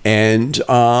 And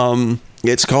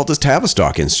it's called the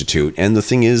Tavistock Institute. And the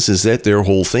thing is that their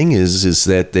whole thing is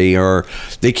that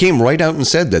they came right out and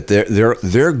said that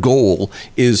their goal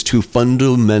is to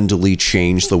fundamentally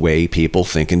change the way people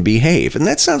think and behave. And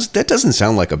that doesn't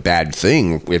sound like a bad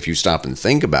thing if you stop and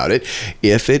think about it,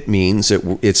 if it means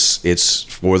that it's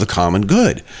for the common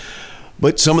good.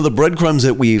 But some of the breadcrumbs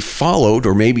that we followed,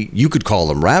 or maybe you could call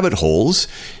them rabbit holes,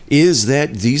 is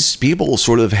that these people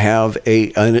sort of have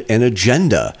an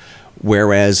agenda.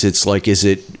 Whereas it's like, is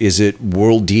it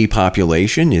world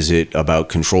depopulation? Is it about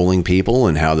controlling people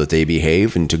and how that they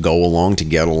behave and to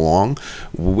get along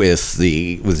with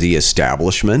the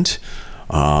establishment?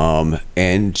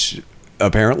 And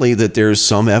apparently that there's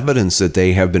some evidence that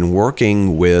they have been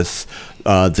working with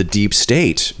the deep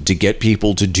state to get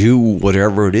people to do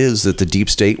whatever it is that the deep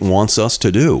state wants us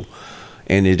to do.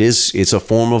 And it's a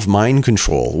form of mind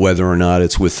control, whether or not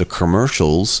it's with the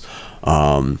commercials,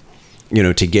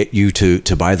 to get you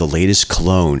to buy the latest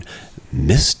cologne,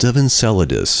 Mist of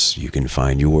Enceladus. You can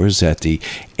find yours at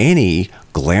any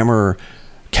glamour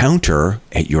counter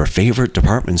at your favorite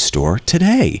department store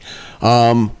today,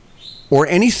 or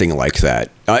anything like that.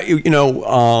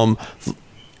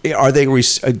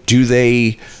 Do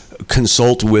they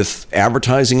consult with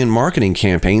advertising and marketing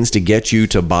campaigns to get you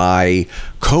to buy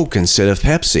Coke instead of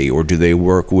Pepsi, or do they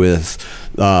work with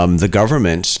the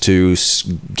government to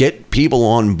get people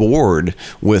on board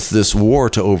with this war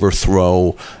to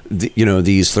overthrow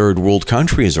these third world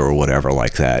countries or whatever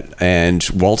like that? And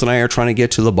Walt and I are trying to get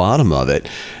to the bottom of it,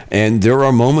 and there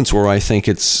are moments where I think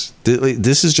this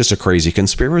is just a crazy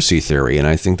conspiracy theory, and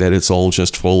I think that it's all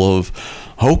just full of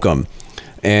hokum.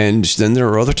 And then there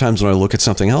are other times when I look at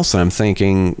something else and I'm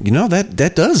thinking,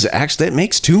 that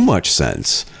makes too much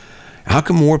sense. How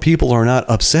come more people are not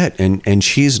upset and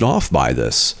cheesed off by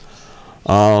this?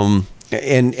 And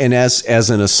as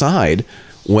an aside,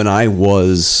 when I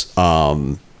was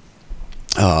talking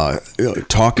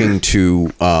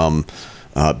to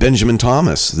Benjamin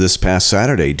Thomas this past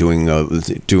Saturday, doing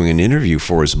an interview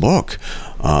for his book,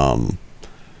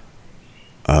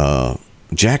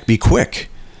 Jack Be Quick.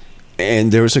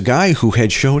 And there was a guy who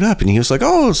had showed up, and he was like,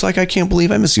 "Oh, it's like I can't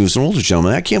believe I missed." He was an older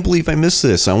gentleman. "I can't believe I missed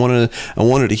this. I wanted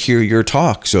to hear your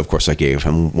talk." So of course I gave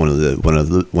him one of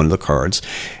the cards,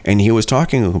 and he was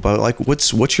talking about like,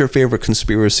 what's your favorite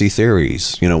conspiracy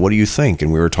theories? What do you think?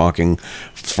 And we were talking,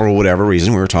 for whatever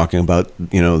reason, we were talking about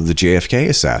the JFK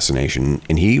assassination,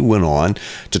 and he went on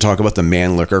to talk about the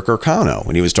Mannlicher Carcano,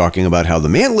 and he was talking about how the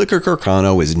Mannlicher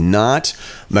Carcano is not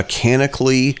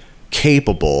mechanically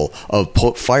capable of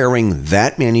firing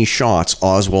that many shots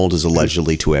Oswald is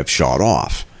allegedly to have shot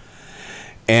off.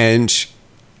 And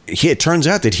it turns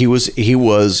out that he was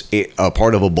a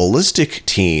part of a ballistic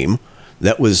team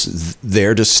that was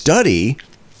there to study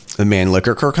the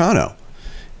Mannlicher Carcano.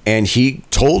 And he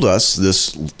told us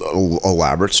this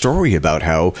elaborate story about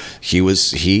how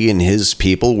he and his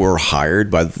people were hired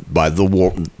by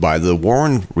the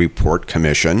Warren Report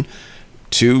Commission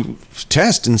to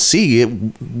test and see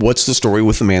what's the story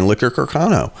with the Mannlicher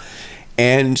Carcano.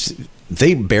 And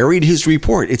they buried his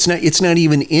report. It's not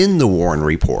even in the Warren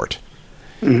Report.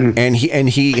 Mm-hmm. And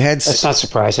he had, that's not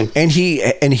surprising. And he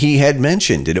had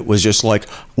mentioned, and it was just like,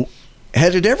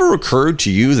 had it ever occurred to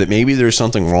you that maybe there's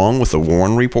something wrong with the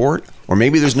Warren Report, or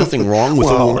maybe there's nothing wrong with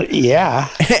the Warren? Yeah.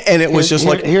 And it was just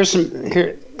like, here's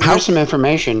some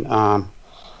information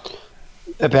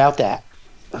about that.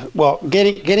 Well,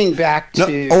 getting back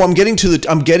to I'm getting to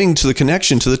the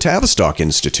connection to the Tavistock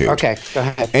Institute. Okay, go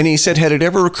ahead. And he said, had it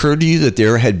ever occurred to you that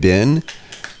there had been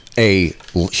a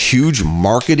huge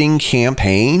marketing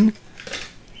campaign,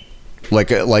 like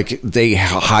they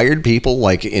hired people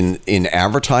like in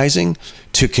advertising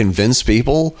to convince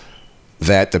people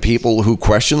that the people who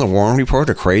question the Warren Report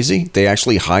are crazy? They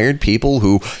actually hired people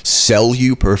who sell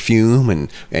you perfume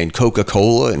and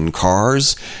Coca-Cola and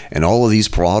cars and all of these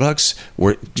products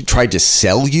tried to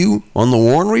sell you on the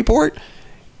Warren Report?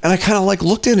 And I kind of like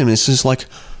looked at him and it's just like,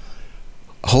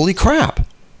 holy crap.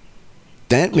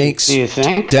 That makes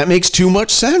too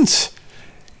much sense.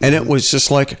 And it was just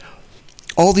like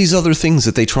all these other things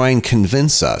that they try and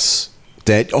convince us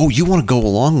that, oh, you want to go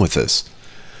along with this,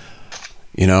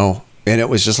 And it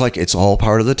was just like, it's all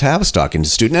part of the Tavistock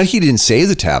Institute. Now, he didn't say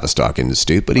the Tavistock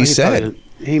Institute, but he said...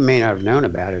 He may not have known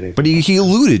about it. But he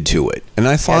alluded to it. And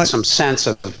I thought... Had some sense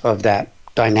of that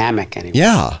dynamic anyway.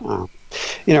 Yeah.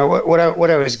 What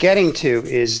I was getting to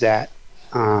is that,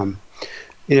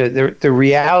 the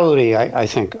reality, I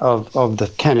think, of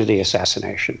the Kennedy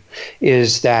assassination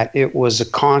is that it was a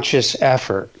conscious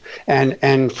effort.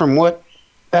 And from what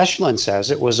Eshelin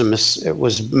says, it was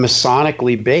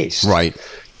Masonically based. Right.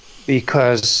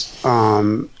 Because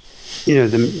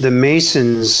the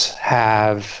Masons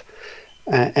have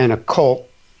an occult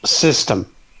system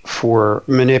for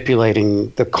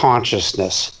manipulating the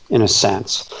consciousness, in a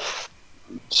sense.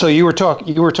 So you were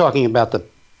talking about the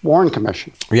Warren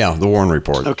Commission. Yeah, the Warren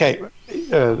Report. Okay,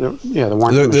 the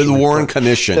Warren Commission. The Warren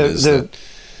Commission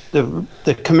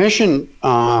the commission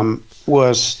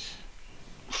was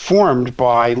formed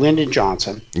by Lyndon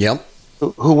Johnson. Yep.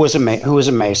 Who was a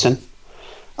Mason.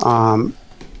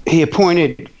 He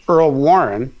appointed Earl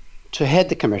Warren to head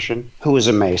the commission, who was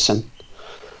a Mason.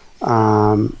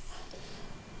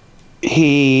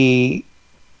 He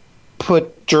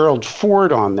put Gerald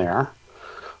Ford on there,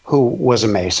 who was a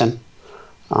Mason,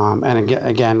 and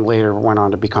again later went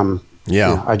on to become. Yeah,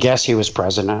 you know, I guess he was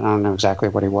president. I don't know exactly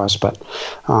what he was, but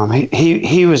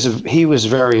he was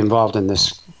very involved in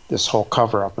this whole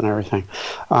cover up and everything.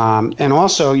 And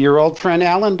also your old friend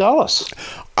Alan Dulles.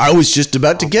 I was just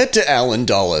about to get to Alan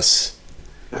Dulles,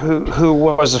 who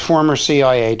was a former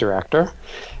CIA director.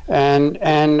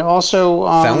 And also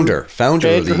founder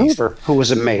J. of these. Hoover, who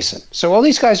was a Mason. So all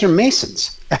these guys are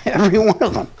Masons, every one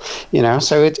of them. You know,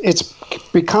 so it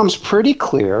becomes pretty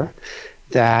clear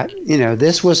that, you know,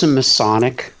 this was a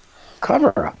Masonic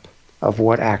cover-up of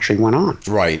what actually went on.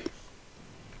 Right.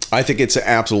 I think it's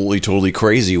absolutely totally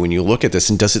crazy when you look at this.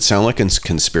 And does it sound like a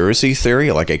conspiracy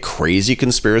theory, like a crazy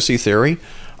conspiracy theory?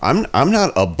 I'm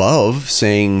not above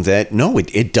saying that. No,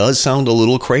 it does sound a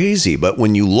little crazy, but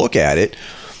when you look at it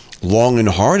long and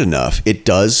hard enough, it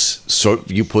does. So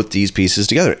you put these pieces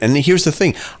together. And here's the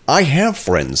thing: I have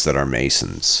friends that are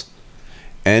Masons,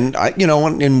 and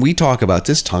and we talk about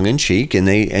this tongue in cheek, and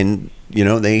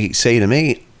they say to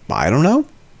me, I don't know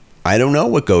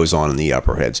what goes on in the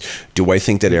upper heads. Do I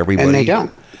think that everybody? And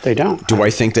they don't. Do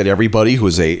I think that everybody who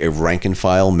is a rank and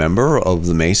file member of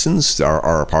the Masons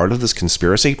are a part of this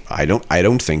conspiracy? I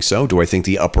don't think so. Do I think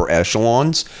the upper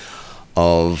echelons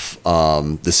of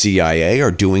the CIA are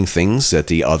doing things that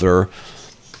the other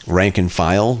rank and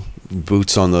file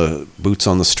boots on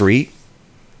the street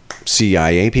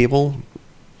CIA people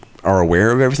are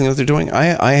aware of everything that they're doing?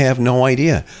 I have no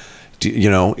idea.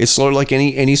 It's sort of like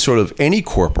any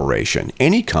corporation,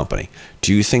 any company.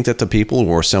 Do you think that the people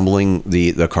who are assembling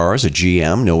the cars, a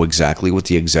GM, know exactly what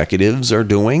the executives are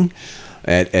doing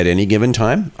at any given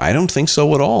time? I don't think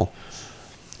so at all.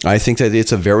 I think that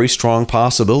it's a very strong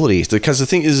possibility, because the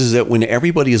thing is that when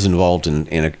everybody is involved in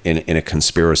a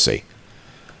conspiracy,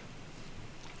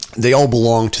 they all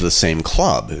belong to the same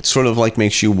club. It sort of like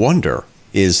makes you wonder,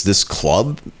 is this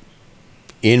club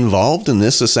involved in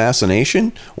this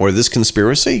assassination or this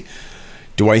conspiracy?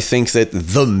 Do I think that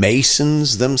the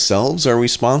Masons themselves are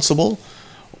responsible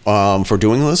for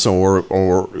doing this,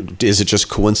 or is it just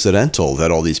coincidental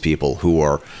that all these people who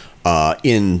are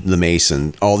in the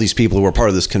Mason, all these people who are part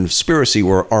of this conspiracy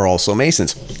are also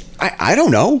Masons? I don't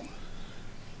know.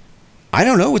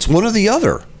 It's one or the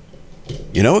other.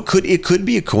 It could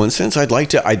be a coincidence. I'd like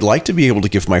to be able to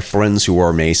give my friends who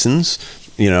are Masons,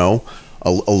 a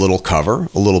little cover,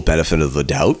 a little benefit of the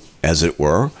doubt, as it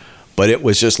were. But it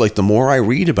was just like, the more I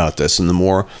read about this, and the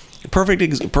more perfect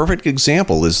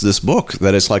example is this book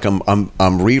that it's like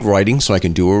I'm rewriting so I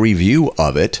can do a review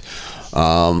of it,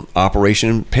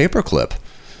 Operation Paperclip,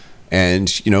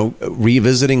 and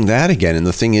revisiting that again. And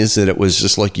the thing is that it was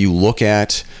just like, you look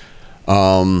at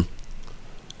all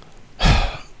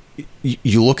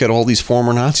these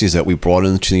former Nazis that we brought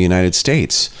into the United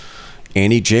States.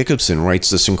 Annie Jacobson writes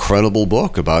this incredible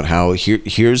book about how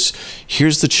here's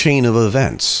the chain of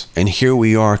events, and here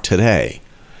we are today.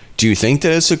 Do you think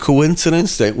that it's a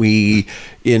coincidence that we,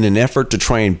 in an effort to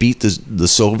try and beat the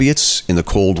Soviets in the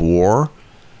Cold War,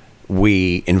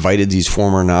 we invited these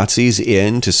former Nazis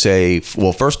in to say,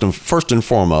 well, first and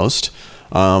foremost,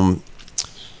 you're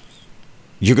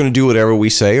going to do whatever we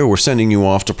say, or we're sending you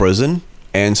off to prison.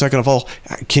 And second of all,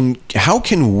 how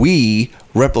can we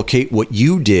replicate what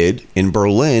you did in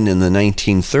Berlin in the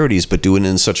 1930s, but do it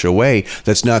in such a way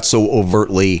that's not so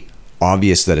overtly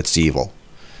obvious that it's evil?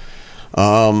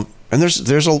 And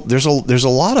there's a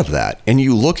lot of that. And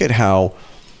you look at how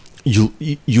you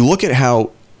look at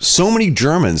how so many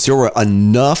Germans, there were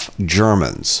enough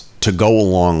Germans to go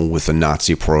along with the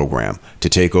Nazi program to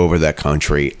take over that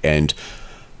country and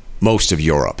most of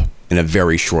Europe in a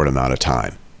very short amount of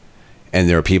time. And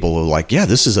there are people who are like, yeah,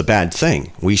 this is a bad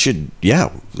thing. We should,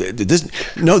 the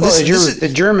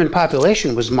German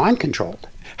population was mind controlled.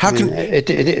 It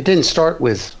didn't start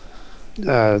with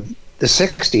the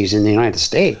 60s in the United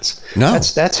States. No,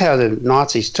 that's how the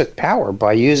Nazis took power,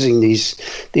 by using these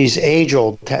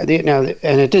age-old. And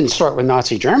it didn't start with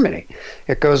Nazi Germany.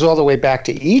 It goes all the way back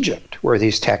to Egypt, where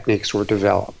these techniques were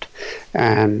developed,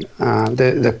 and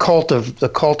the cult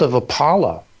of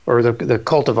Apollo, or the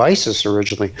cult of Isis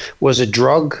originally, was a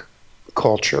drug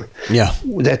culture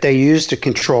that they used to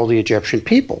control the Egyptian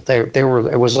people. It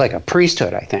was like a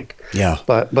priesthood, I think. Yeah.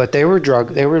 But they were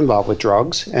involved with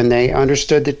drugs, and they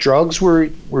understood that drugs were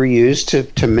used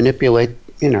to manipulate,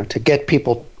 to get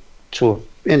people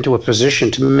into a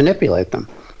position to manipulate them.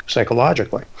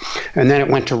 psychologically. And then it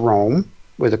went to Rome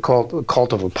with the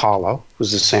cult of Apollo. It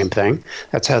was the same thing.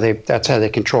 That's how they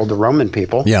controlled the Roman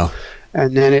people. Yeah.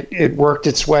 And then it worked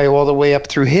its way all the way up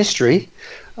through history.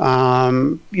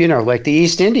 Like the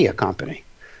East India Company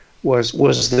was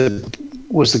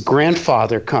the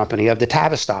grandfather company of the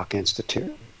Tavistock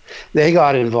Institute. They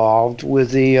got involved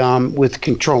with with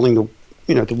controlling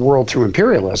the world through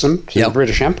imperialism, through the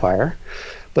British Empire,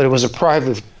 but it was a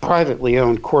privately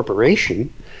owned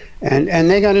corporation, and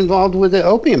they got involved with the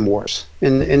Opium Wars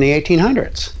in the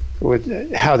 1800s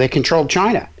with how they controlled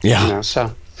China. Yeah.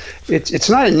 So it's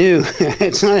not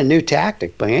a new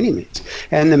tactic by any means,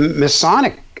 and the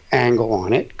Masonic angle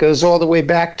on it goes all the way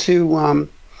back to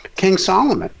King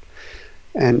Solomon.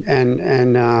 And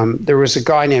there was a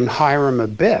guy named Hiram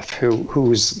Abiff who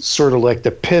was sort of like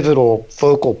the pivotal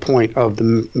focal point of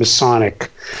the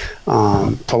Masonic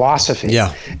philosophy.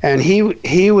 Yeah. And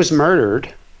he was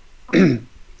murdered in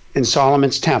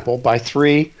Solomon's temple by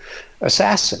 3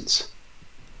 assassins.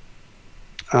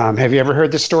 Have you ever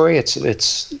heard the story?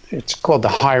 It's called the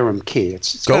Hiram Key.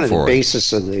 It's kind of the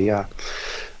basis of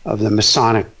the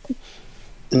Masonic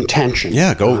intention.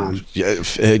 Yeah,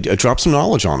 drop some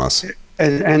knowledge on us.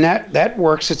 And that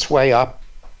works its way up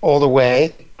all the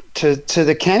way to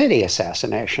the Kennedy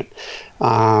assassination.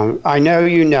 I know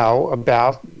you know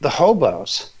about the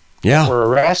hobos that were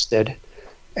arrested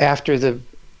after the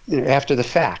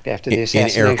fact, after the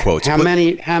assassination. In air quotes. How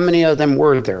many of them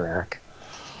were there, Eric?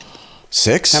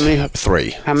 6? 3.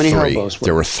 How many hobos were there?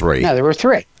 There were 3. No, there were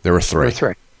 3. There were 3. There were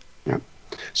 3. Yeah.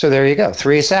 So there you go,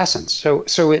 3 assassins.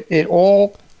 So it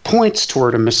all points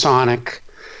toward a Masonic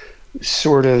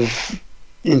sort of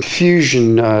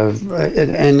infusion of,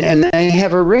 and they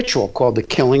have a ritual called the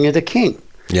killing of the king.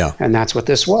 Yeah. And that's what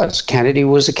this was. Kennedy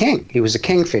was a king. He was a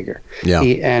king figure. Yeah.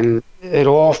 And it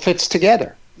all fits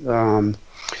together. The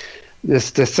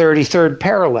 33rd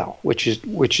parallel, which is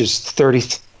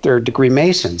 33rd degree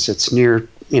Masons. It's near,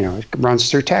 it runs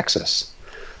through Texas.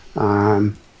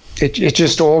 It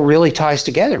just all really ties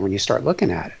together when you start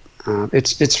looking at it.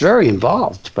 It's very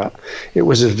involved, but it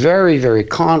was a very, very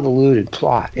convoluted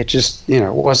plot. It just,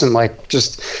 it wasn't like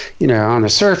just, on the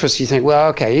surface you think, well,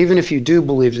 okay, even if you do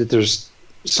believe that there's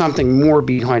something more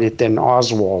behind it than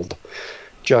Oswald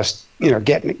just,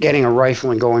 getting a rifle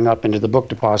and going up into the book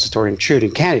depository and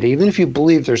shooting Kennedy, even if you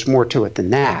believe there's more to it than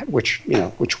that, which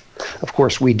of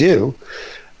course we do,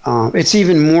 there's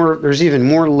even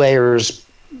more layers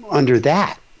under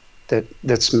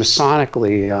that's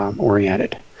Masonically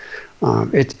oriented.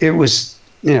 It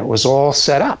was all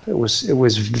set up. It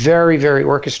was very, very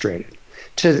orchestrated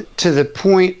to the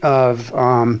point of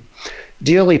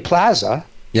Dealey Plaza.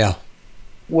 Yeah.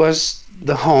 Was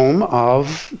the home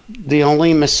of the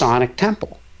only Masonic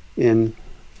temple in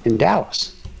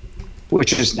Dallas, which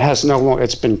has no longer.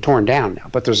 It's been torn down now,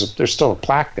 but there's still a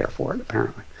plaque there for it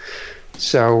apparently.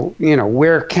 So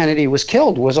where Kennedy was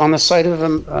killed was on the site of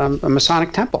a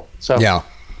Masonic temple. So yeah.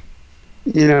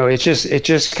 It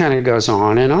just kind of goes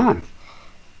on and on.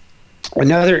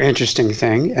 Another interesting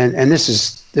thing, and this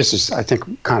is I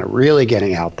think kind of really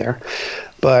getting out there,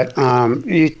 but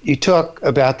you talk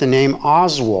about the name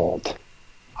Oswald,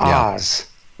 Oz,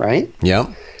 right?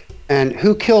 Yeah. And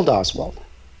who killed Oswald?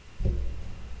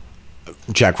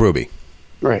 Jack Ruby.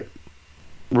 Right.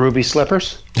 Ruby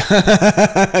Slippers.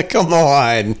 Come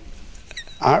on.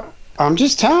 I'm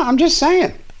just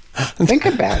saying. Think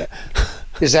about it.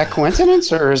 Is that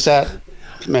coincidence, or is that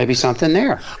maybe something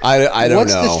there? I don't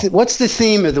know. What's the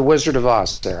theme of The Wizard of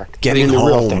Oz, Derek? Getting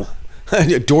home.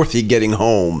 Dorothy getting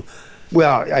home.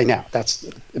 Well, I know that's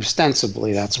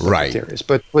ostensibly that's what right. the theory is,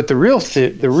 but the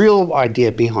real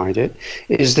idea behind it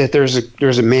is that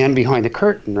there's a man behind the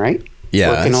curtain, right? Yeah.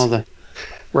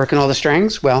 Working all the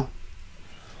strings. Well,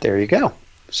 there you go.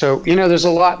 So, there's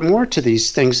a lot more to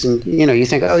these things. And, you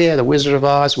think, oh, yeah, The Wizard of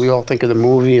Oz. We all think of the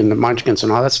movie and the Munchkins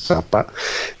and all that stuff. But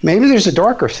maybe there's a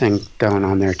darker thing going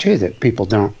on there, too, that people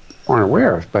aren't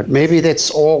aware of. But maybe that's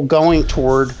all going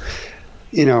toward,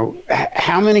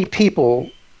 how many people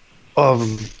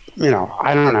of,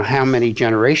 I don't know how many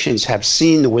generations have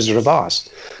seen The Wizard of Oz.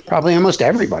 Probably almost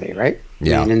everybody, right?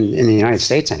 Yeah. I mean, in the United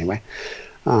States, anyway.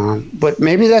 But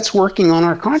maybe that's working on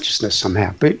our consciousness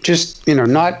somehow. But just,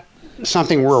 not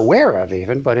something we're aware of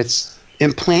even, but it's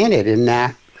implanted in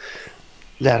that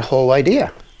whole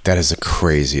idea. That is the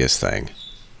craziest thing.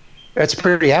 That's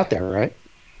pretty out there, right?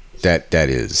 That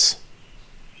is.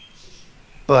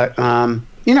 But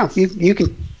you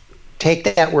can take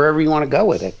that wherever you want to go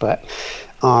with it. But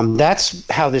that's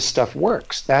how this stuff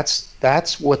works.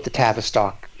 That's what the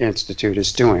Tavistock Institute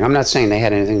is doing. I'm not saying they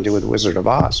had anything to do with the Wizard of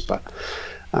Oz, but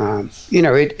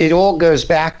It all goes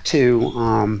back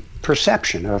to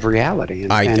perception of reality.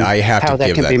 And I have how to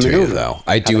give that to you, maneuvered. though.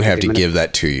 I do have to give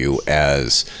that to you,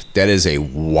 as that is a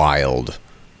wild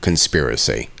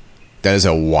conspiracy. That is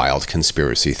a wild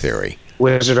conspiracy theory.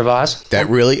 Wizard of Oz? It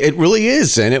really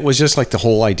is. And it was just like the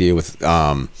whole idea with,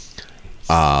 the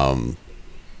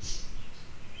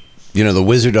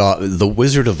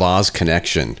Wizard of Oz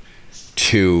connection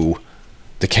to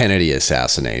the Kennedy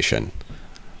assassination.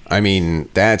 I mean,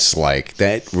 that's like,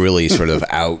 that really sort of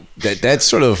that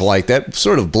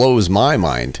sort of blows my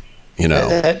mind,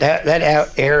 That out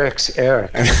Eric's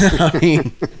Eric. I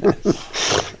mean,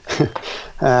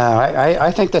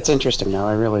 I think that's interesting, though.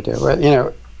 I really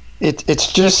do.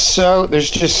 It's just so, there's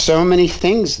just so many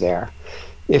things there.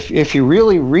 If you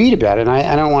really read about it, and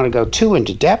I don't want to go too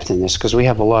into depth in this because we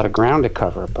have a lot of ground to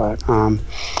cover, but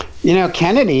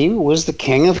Kennedy was the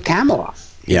king of Camelot.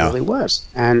 He really was,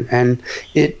 and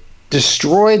it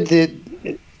destroyed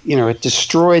it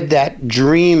destroyed that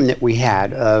dream that we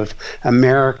had of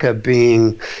America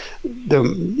being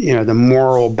the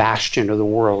moral bastion of the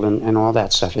world and all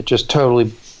that stuff. It just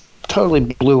totally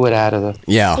blew it out of the.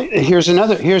 Yeah. Here's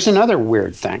another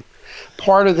weird thing.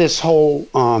 Part of this whole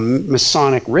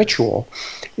Masonic ritual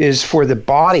is for the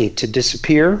body to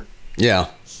disappear. Yeah.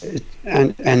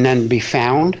 And then be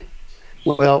found.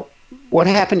 Well, what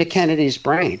happened to Kennedy's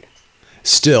brain?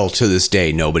 Still to this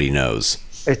day, nobody knows.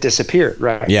 It disappeared,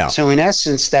 right? Yeah. So in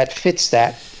essence, that fits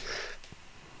that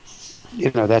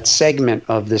segment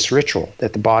of this ritual,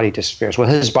 that the body disappears. Well,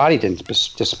 his body didn't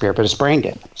disappear, but his brain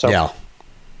did. So yeah.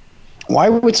 Why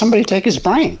would somebody take his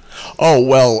brain? Oh,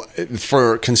 well,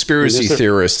 for conspiracy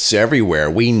theorists everywhere,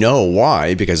 we know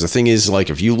why, because the thing is, like,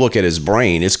 if you look at his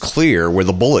brain, it's clear where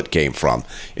the bullet came from.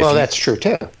 That's true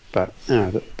too. But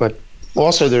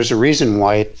also there's a reason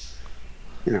why it,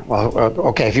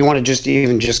 okay, if you want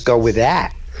to just go with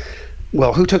that,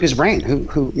 well, who took his brain?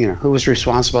 Who was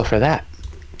responsible for that?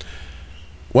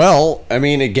 Well,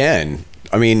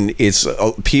 it's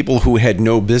people who had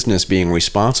no business being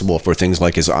responsible for things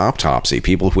like his autopsy,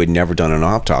 people who had never done an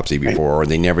autopsy before, or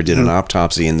they never did an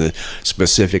autopsy in the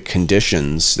specific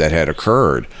conditions that had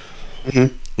occurred.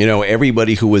 Mm-hmm.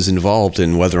 Everybody who was involved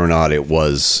in whether or not it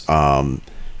was, from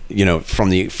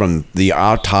the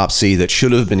autopsy that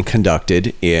should have been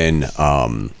conducted in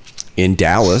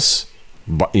Dallas,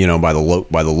 by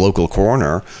the local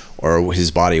coroner, or his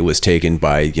body was taken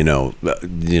by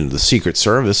the Secret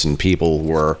Service, and people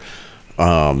were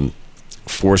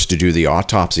forced to do the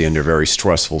autopsy under very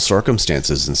stressful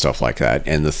circumstances and stuff like that,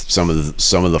 and some of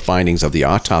the findings of the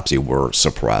autopsy were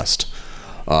suppressed.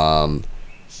 There's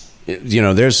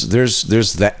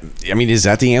that. Is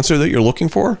that the answer that you're looking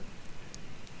for?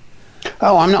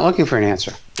 Oh, I'm not looking for an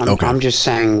answer. I'm just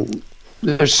saying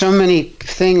there's so many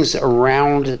things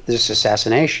around this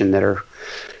assassination that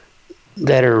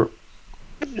are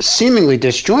seemingly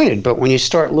disjointed, but when you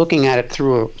start looking at it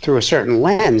through a certain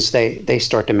lens, they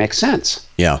start to make sense.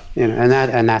 Yeah. And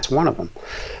that's one of them.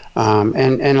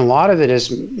 And a lot of it is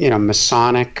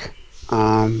Masonic,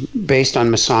 based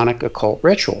on Masonic occult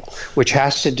ritual, which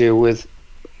has to do with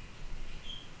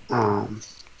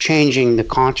changing the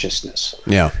consciousness.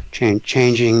 Yeah.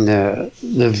 Changing the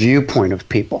viewpoint of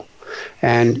people.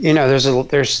 And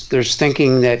there's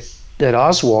thinking that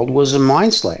Oswald was a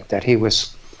mind slave, that he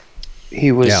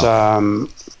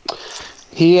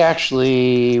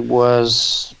actually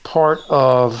was part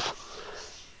of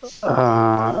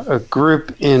a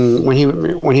group when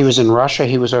he was in Russia.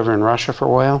 He was over in Russia for a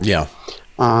while. Yeah.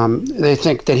 They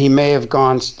think that he may have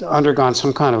undergone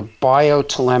some kind of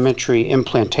biotelemetry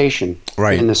implantation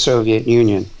in the Soviet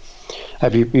Union.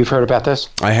 You've heard about this?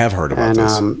 I have heard about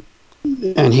this.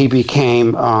 And he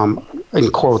became,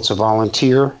 in quotes, a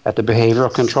volunteer at the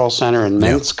Behavioral Control Center in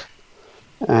Minsk.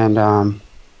 And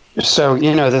so,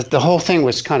 the whole thing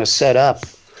was kind of set up,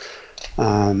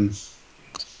 in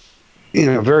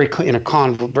a very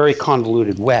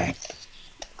convoluted way.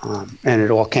 And it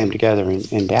all came together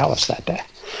in Dallas that day.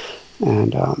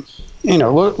 And,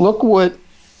 look what,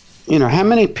 how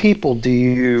many people do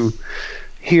you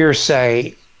hear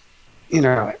say,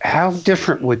 how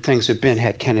different would things have been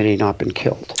had Kennedy not been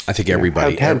killed? I think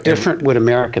everybody. How different would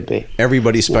America be?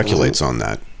 Everybody speculates on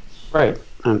that. Right.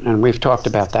 And we've talked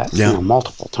about that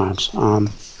multiple times.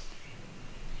 And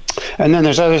then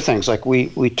there's other things, like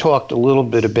we talked a little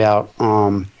bit about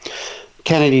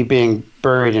Kennedy being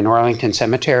buried in Arlington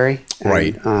Cemetery.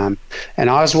 Right. And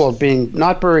Oswald being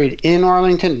not buried in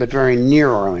Arlington, but very near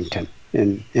Arlington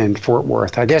in Fort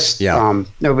Worth. I guess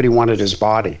nobody wanted his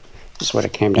body. Is what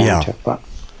it came down to. But,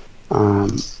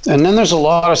 and then there's a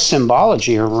lot of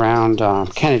symbology around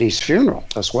Kennedy's funeral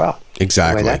as well.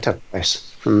 Exactly. The way that took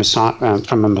place. from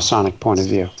a Masonic point of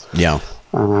view. Yeah.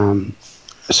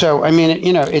 So I mean,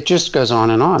 it just goes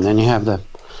on and on. Then you have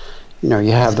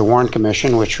the Warren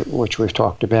Commission, which we've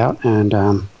talked about, and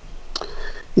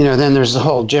then there's the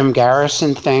whole Jim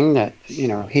Garrison thing that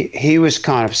he was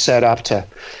kind of set up to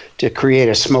create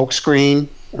a smoke screen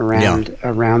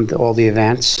around all the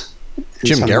events.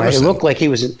 Jim Garrison. It looked like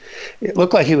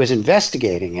he was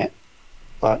investigating it,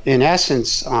 but in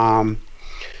essence,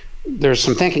 there's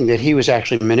some thinking that he was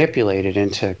actually manipulated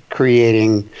into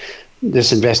creating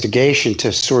this investigation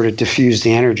to sort of diffuse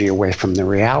the energy away from the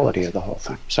reality of the whole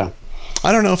thing. So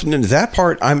I don't know if that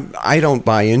part I don't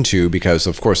buy into, because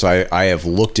of course I have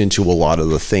looked into a lot of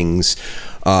the things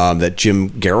that Jim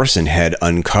Garrison had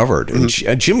uncovered, and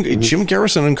Jim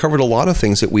Garrison uncovered a lot of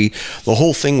things that the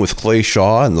whole thing with Clay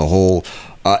Shaw and the whole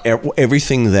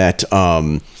everything that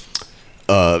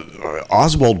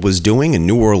Oswald was doing in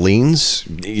New Orleans,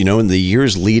 in the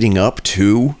years leading up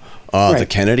to the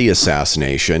Kennedy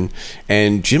assassination.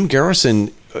 And Jim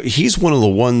Garrison, he's one of the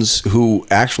ones who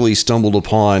actually stumbled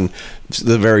upon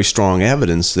the very strong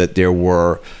evidence that there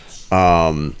was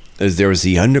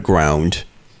the underground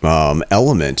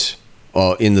element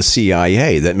in the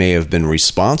CIA that may have been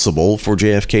responsible for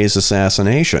JFK's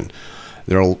assassination.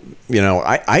 I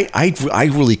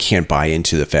really can't buy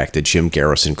into the fact that Jim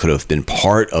Garrison could have been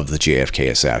part of the JFK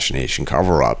assassination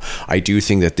cover-up. I do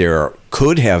think that there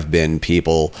could have been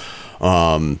people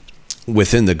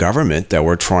within the government that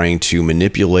were trying to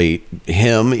manipulate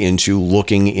him into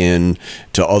looking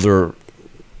into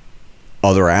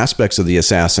other aspects of the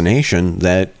assassination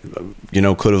that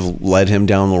could have led him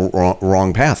down the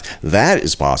wrong path. That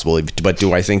is possible, but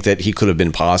do I think that he could have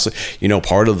been part of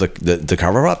the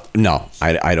cover up? No,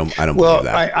 I don't believe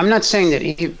that. I'm not saying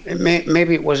that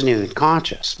maybe it wasn't even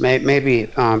conscious. Maybe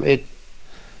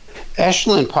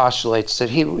Echelon postulates that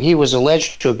he was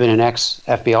alleged to have been an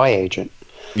ex-FBI agent.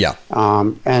 Yeah.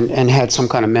 And had some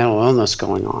kind of mental illness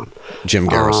going on. Jim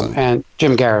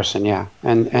Garrison. Yeah.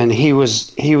 And he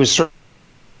was sort of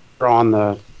on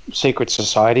the secret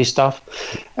society stuff,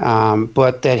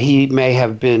 but that he may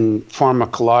have been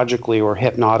pharmacologically or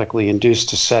hypnotically induced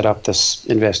to set up this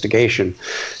investigation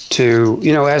to,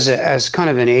 as kind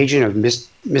of an agent of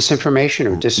misinformation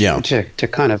or to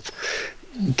kind of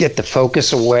get the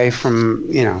focus away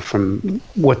from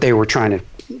what they were trying to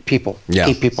keep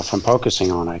people from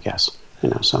focusing on, I guess.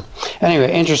 So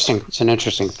anyway, interesting. It's an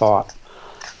interesting thought.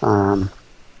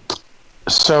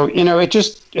 So it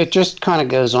just kind of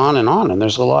goes on, and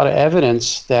there's a lot of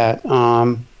evidence that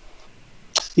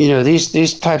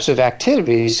these types of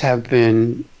activities have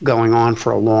been going on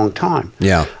for a long time.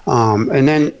 Yeah. And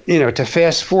then to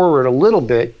fast forward a little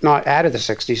bit, not out of the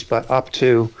 60s, but up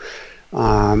to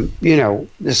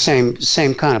the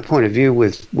same kind of point of view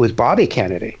with Bobby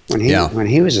Kennedy when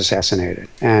he was assassinated,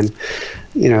 and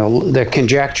the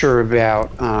conjecture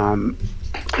about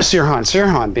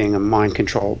Sirhan being a mind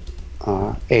controlled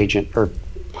agent, or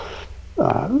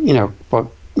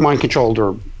mind controlled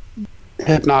or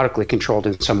hypnotically controlled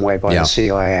in some way by the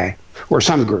CIA or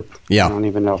some group. I don't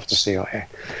even know if it's the CIA,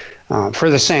 for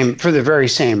the very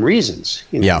same reasons.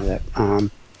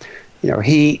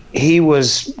 He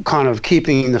was kind of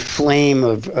keeping the flame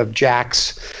of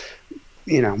Jack's,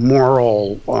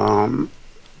 moral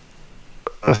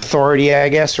authority, I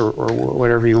guess, or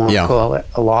whatever you want to call it,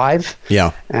 alive.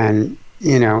 Yeah. And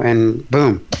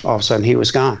boom, all of a sudden he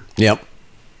was gone. Yep.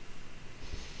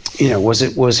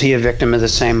 Was he a victim of the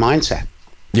same mindset?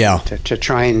 Yeah. To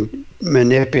try and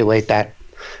manipulate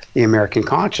the American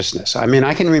consciousness. I mean,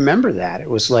 I can remember that.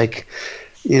 It was like,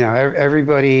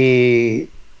 everybody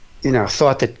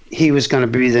thought that he was going to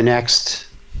be the next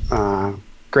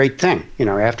great thing,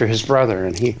 after his brother,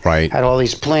 and he had all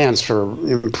these plans for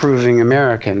improving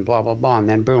America and blah blah blah, and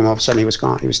then boom, all of a sudden he was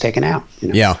gone. He was taken out.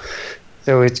 Yeah.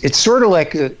 So it's sort of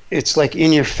like it's like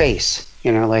in your face,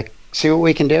 like, see what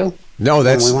we can do. No,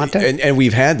 that's we want to. And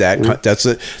we've had that.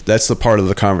 Mm-hmm. That's the part of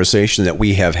the conversation that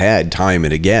we have had time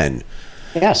and again.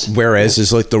 Yes. Whereas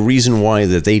is like the reason why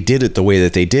that they did it the way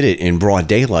that they did it in broad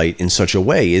daylight in such a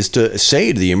way is to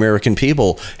say to the American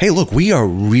people, hey, look, we are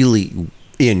really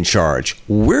in charge.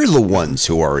 We're the ones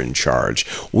who are in charge.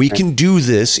 We can do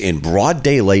this in broad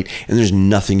daylight, and there's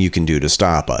nothing you can do to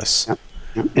stop us. Yep.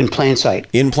 In plain sight.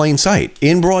 In plain sight.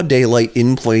 In broad daylight,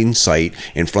 in plain sight,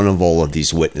 in front of all of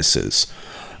these witnesses.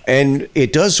 And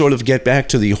it does sort of get back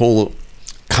to the whole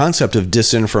concept of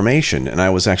disinformation. And I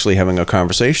was actually having a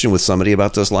conversation with somebody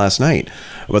about this last night,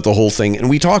 about the whole thing. And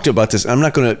we talked about this. I'm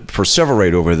not going to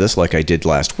perseverate over this like I did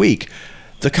last week.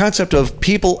 The concept of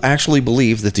people actually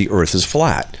believe that the earth is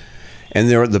flat. And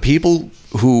there are the people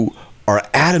who are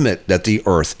adamant that the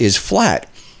earth is flat.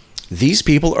 these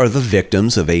people are the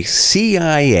victims of a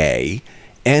CIA,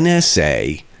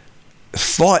 NSA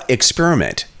thought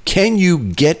experiment. Can you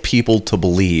get people to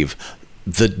believe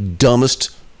the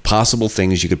dumbest possible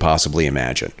things you could possibly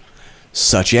imagine,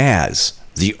 such as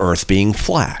the Earth being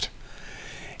flat?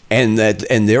 And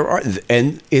there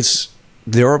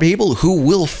are people who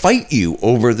will fight you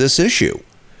over this issue.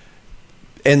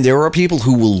 And there are people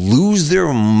who will lose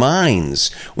their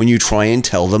minds when you try and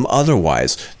tell them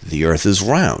otherwise. The Earth is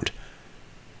round.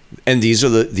 And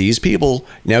these people,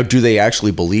 now, do they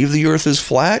actually believe the Earth is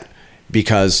flat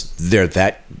because they're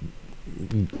that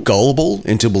gullible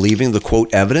into believing the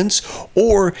quote evidence?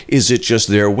 Or is it just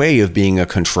their way of being a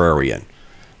contrarian?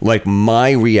 Like,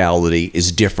 my reality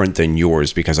is different than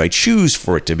yours because I choose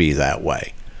for it to be that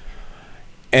way.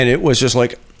 And it was just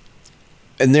like,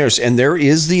 and there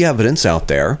is the evidence out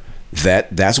there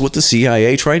that that's what the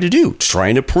CIA tried to do,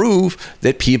 trying to prove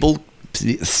that people,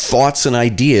 thoughts and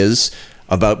ideas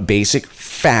about basic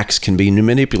facts can be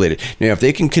manipulated. Now, if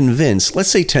they can convince, let's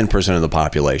say 10% of the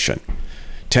population,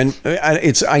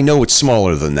 I know it's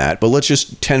smaller than that, but let's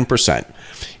just 10%.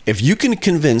 If you can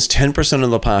convince 10% of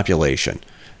the population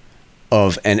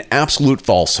of an absolute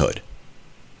falsehood,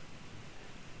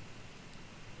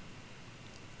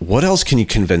 what else can you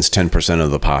convince 10% of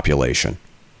the population?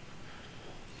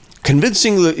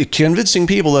 Convincing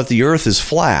people that the Earth is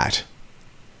flat,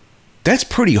 that's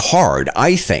pretty hard,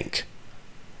 I think.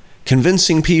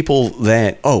 Convincing people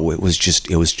that,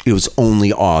 it was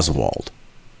only Oswald.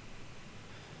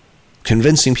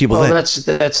 Convincing people that's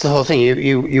the whole thing.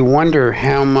 You wonder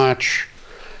how much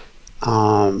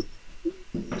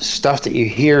stuff that you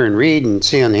hear and read and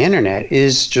see on the internet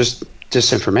is just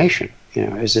disinformation.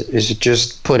 Is it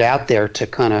just put out there to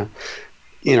kind of,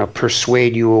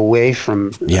 persuade you away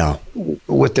from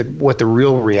what the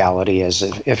real reality is,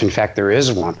 if in fact there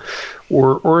is one,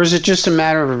 or is it just a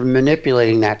matter of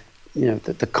manipulating that,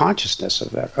 the consciousness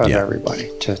of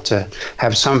everybody to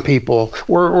have some people,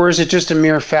 or is it just a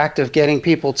mere fact of getting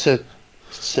people to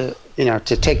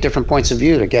take different points of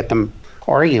view to get them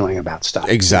arguing about stuff.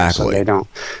 Exactly.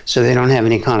 So they don't have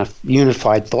any kind of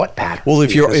unified thought pattern. Well,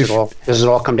 does it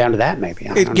all come down to that? Maybe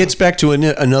it gets back to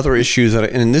another issue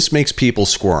and this makes people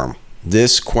squirm.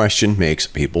 This question makes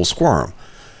people squirm.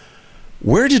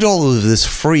 Where did all of this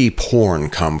free porn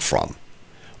come from?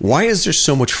 Why is there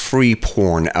so much free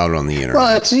porn out on the internet?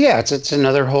 Well, it's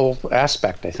another whole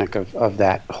aspect, I think, of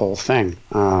that whole thing.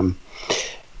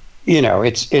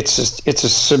 It's a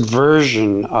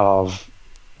subversion of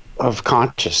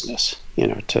consciousness,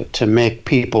 to make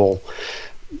people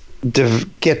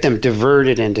get them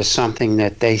diverted into something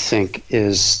that they think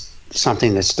is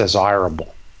something that's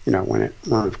desirable, when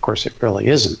of course it really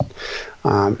isn't.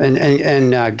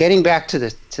 And getting back to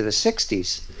the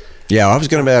 60s. Yeah, I was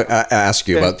going to ask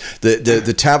you about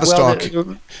the Tavistock.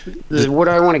 Well, what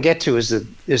I want to get to is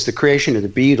the creation of the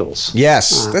Beatles.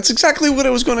 Yes, that's exactly what I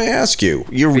was going to ask you.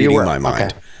 You're reading my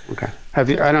mind. Okay. I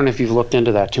don't know if you've looked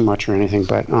into that too much or anything,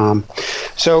 but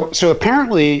so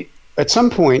apparently at some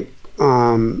point,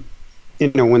 when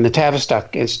the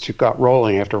Tavistock Institute got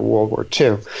rolling after World War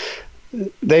II,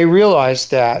 they realized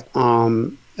that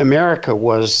America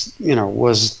was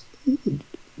the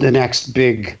next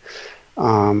big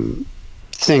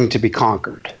thing to be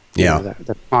conquered.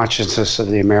 The consciousness of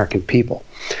the American people.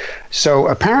 So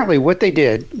apparently, what they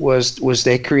did was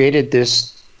they created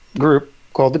this group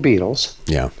called the Beatles.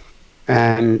 Yeah.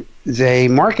 And they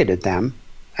marketed them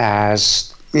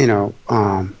as, the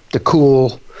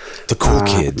cool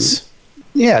kids.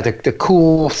 Yeah, the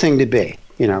cool thing to be.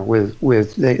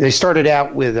 They started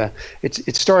out with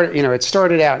it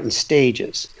started out in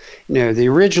stages.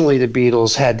 Originally the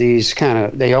Beatles had these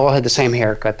they all had the same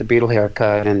haircut, the Beatle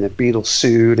haircut and the Beatle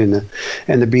suit and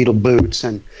the Beatle boots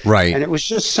and right. And it was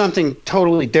just something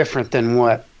totally different than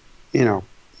what,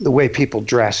 the way people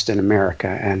dressed in America,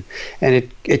 and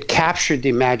it captured the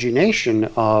imagination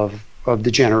of the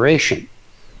generation,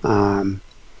 and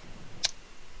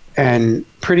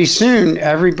pretty soon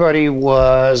everybody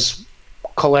was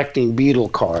collecting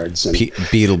Beatle cards and they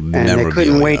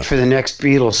couldn't wait for the next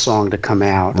Beatles song to come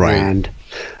out, right. And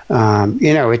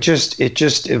it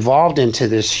just evolved into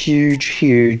this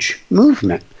huge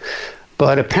movement.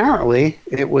 But apparently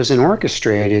it was an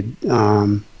orchestrated,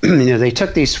 they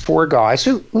took these four guys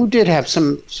who did have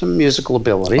some musical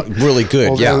ability. Really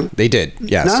good, yeah, they did,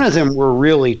 yes. None of them were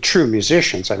really true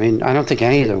musicians. I mean, I don't think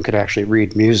any of them could actually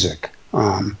read music.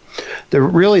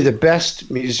 The best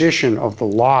musician of the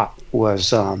lot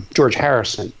was George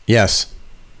Harrison. Yes.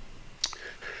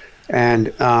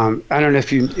 And I don't know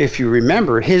if you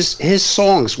remember, his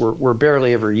songs were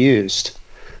barely ever used.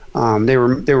 They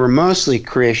were mostly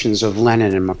creations of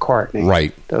Lennon and McCartney.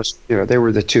 Right. Those, they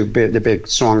were the big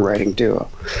songwriting duo.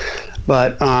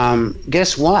 But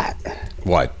guess what?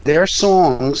 What? Their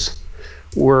songs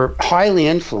were highly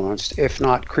influenced, if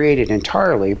not created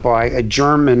entirely, by a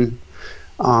German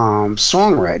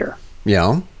songwriter.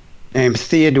 Yeah. Named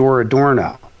Theodor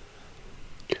Adorno.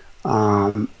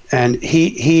 And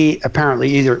he apparently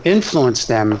either influenced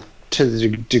them to the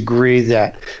degree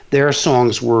that their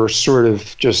songs were sort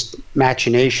of just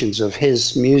machinations of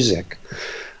his music.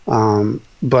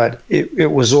 But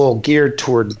it was all geared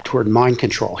toward mind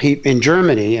control. In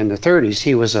Germany in the 30s,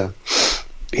 he was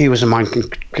a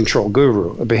mind control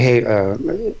guru,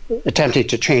 attempting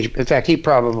to change. In fact, he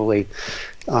probably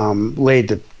laid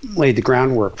the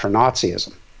groundwork for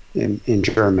Nazism in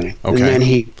Germany. Okay. And then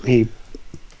he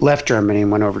left Germany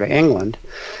and went over to England,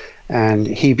 and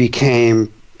he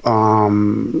became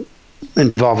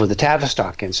involved with the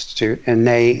Tavistock Institute, and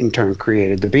they in turn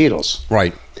created the Beatles.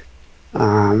 Right.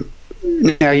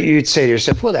 Now you'd say to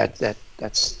yourself, well, that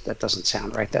doesn't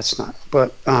sound right. That's not.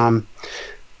 But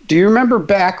do you remember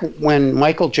back when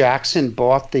Michael Jackson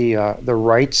bought the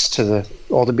rights to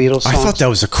all the Beatles songs? I thought that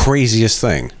was the craziest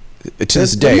thing. To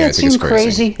this day, I think it's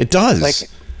crazy. It does. Like,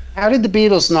 how did the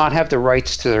Beatles not have the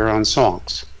rights to their own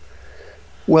songs?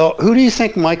 Well, who do you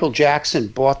think Michael Jackson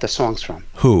bought the songs from?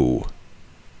 Who?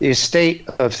 The estate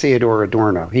of Theodor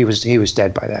Adorno. He was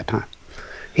dead by that time.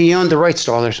 He owned the rights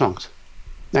to all their songs.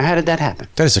 Now, how did that happen?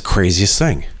 That is the craziest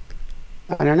thing.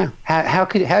 I don't know. How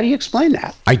do you explain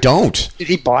that? I don't. Did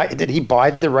he buy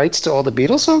the rights to all the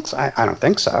Beatles songs? I don't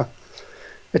think so.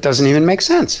 It doesn't even make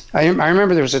sense. I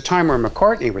remember there was a time where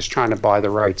McCartney was trying to buy the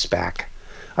rights back.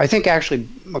 I think actually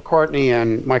McCartney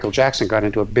and Michael Jackson got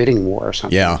into a bidding war or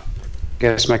something. Yeah. I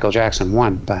guess Michael Jackson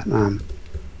won, but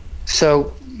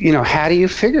so how do you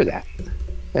figure that?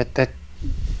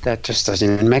 That just doesn't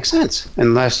even make sense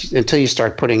until you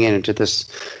start putting it into this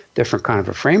different kind of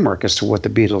a framework as to what the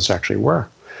Beatles actually were.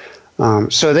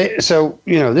 So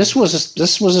this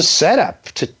was a setup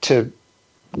to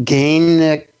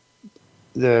gain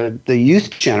the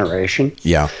youth generation.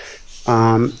 Yeah.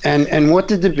 And what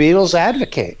did the Beatles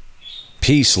advocate?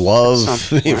 Peace, love,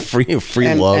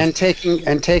 free love, and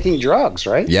taking drugs,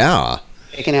 right? Yeah.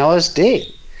 Taking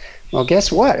LSD. Well,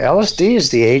 guess what? LSD is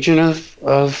the agent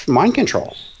of mind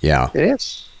control. Yeah. It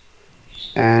is.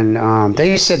 And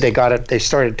they said they got it. They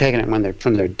started taking it when they're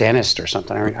from their dentist or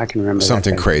something. I can remember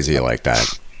something crazy like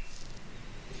that.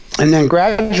 And then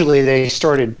gradually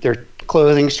their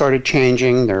clothing started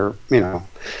changing.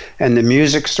 And the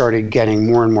music started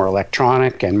getting more and more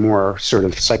electronic and more sort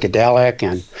of psychedelic,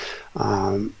 and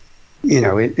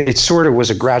it sort of was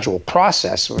a gradual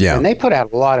process. Yeah. And they put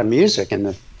out a lot of music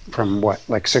from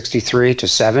 63 to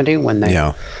 70 when they.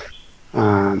 Yeah.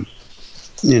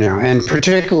 And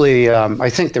particularly, I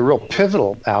think the real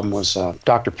pivotal album was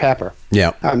Dr. Pepper.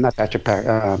 Yeah. Not Dr.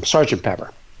 Pepper, Sgt.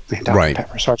 Pepper. Right.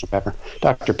 Sgt. Pepper.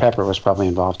 Dr. Pepper was probably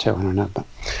involved too. I don't know.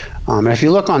 But if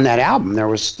you look on that album,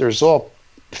 there's all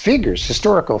figures,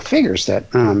 historical figures that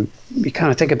you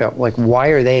kind of think about, like, why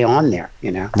are they on there?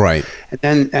 Right.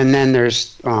 And then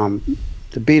there's the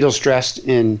Beatles dressed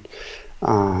in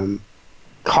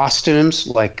costumes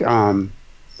like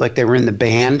they were in the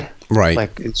band. Right.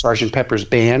 Like in Sgt. Pepper's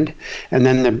band, and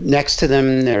then next to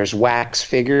them there's wax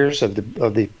figures of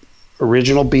the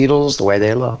original Beatles, the way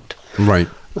they looked. Right.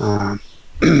 And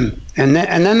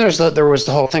then there was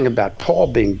the whole thing about Paul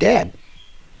being dead,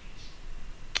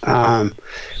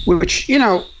 which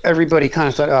everybody kind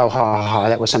of thought, oh, ha ha,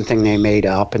 that was something they made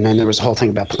up. And then there was the whole thing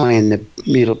about playing the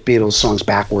Beatles songs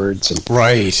backwards. And,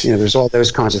 right. There's all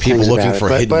those kinds of things. People looking for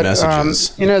hidden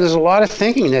messages. There's a lot of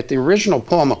thinking that the original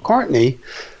Paul McCartney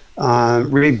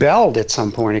rebelled at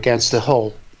some point against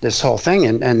this whole thing,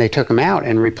 and they took him out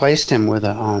and replaced him with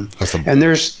a and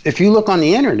if you look on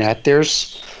the internet,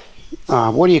 there's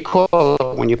what do you call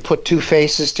it when you put two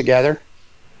faces together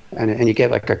and you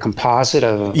get like a composite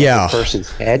of a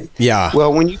person's head? Yeah.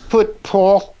 Well, when you put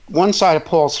one side of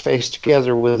Paul's face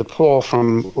together with a Paul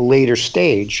from a later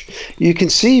stage, you can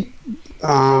see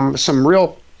some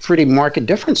real pretty marked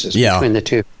differences between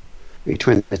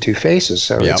the two faces.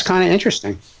 So it's kind of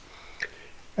interesting.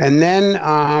 And then,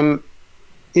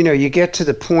 you get to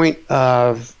the point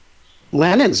of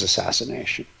Lennon's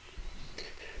assassination.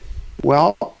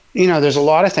 Well, there's a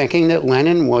lot of thinking that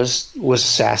Lennon was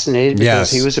assassinated because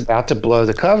he was about to blow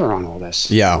the cover on all this.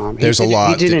 Yeah, there's a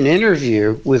lot. He did an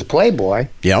interview with Playboy.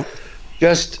 Yep.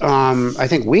 Just, I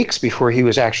think, weeks before he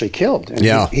was actually killed.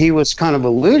 And he was kind of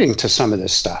alluding to some of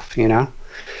this stuff, And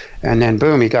then,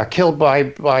 boom, he got killed by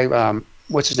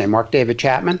what's his name, Mark David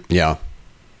Chapman. Yeah.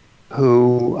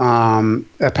 who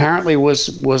apparently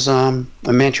was a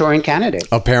Manchurian candidate.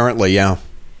 Apparently, yeah.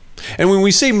 And when we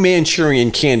say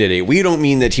Manchurian candidate, we don't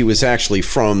mean that he was actually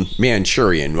from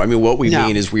Manchurian. I mean, what we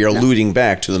mean is we are alluding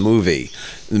back to the movie,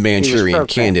 The Manchurian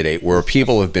Candidate, where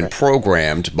people have been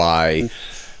programmed by,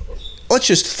 let's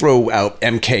just throw out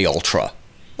MK Ultra.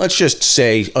 Let's just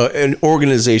say an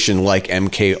organization like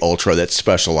MK Ultra that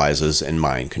specializes in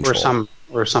mind control.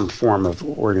 Or some form of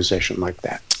organization like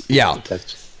that. Yeah.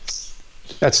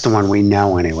 That's the one we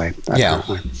know anyway. Yeah.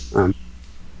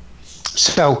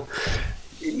 So,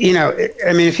 you know,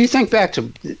 I mean, if you think back to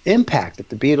the impact that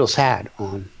the Beatles had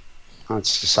on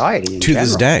society in general,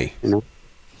 this day, you know,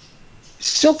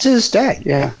 still to this day,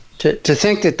 yeah. To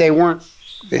think that they were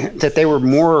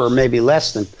more or maybe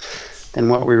less than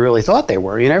what we really thought they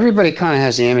were. You know, everybody kind of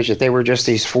has the image that they were just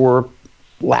these four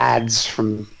lads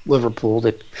from Liverpool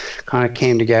that kind of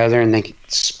came together and they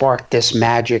sparked this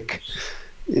magic,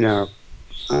 you know,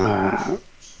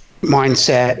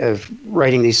 mindset of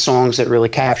writing these songs that really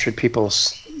captured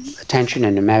people's attention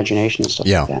and imagination and stuff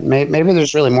like that. Maybe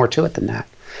there's really more to it than that.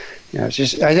 You know, it's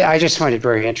just I just find it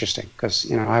very interesting because,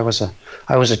 you know, I was a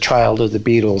child of the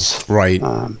Beatles. Right.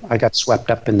 I got swept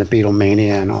up in the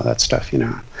Beatlemania and all that stuff. You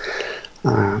know,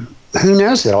 who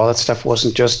knows that all that stuff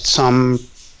wasn't just some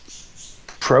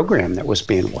program that was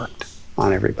being worked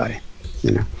on everybody.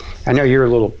 You know, I know you were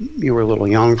a little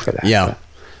young for that. Yeah.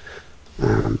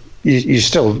 But, you're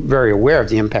still very aware of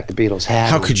the impact the Beatles had.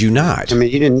 How could you not? I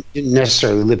mean, you didn't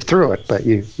necessarily live through it, but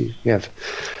you have,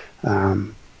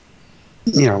 you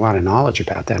know, a lot of knowledge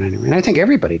about that anyway. And I think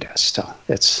everybody does still.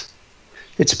 It's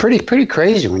pretty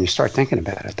crazy when you start thinking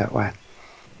about it that way.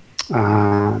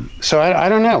 So I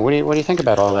don't know. What do you think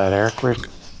about all that, Eric?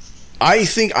 I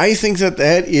think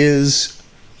that is,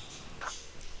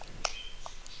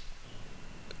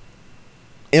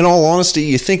 in all honesty,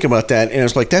 you think about that and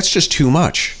it's like, that's just too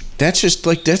much.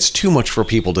 That's too much for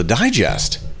people to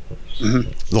digest.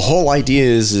 Mm-hmm. The whole idea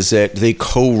is that they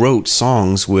co-wrote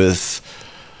songs with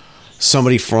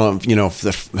somebody from, you know,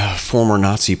 the former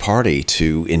Nazi party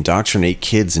to indoctrinate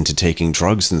kids into taking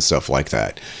drugs and stuff like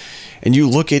that. And you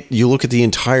look at the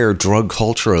entire drug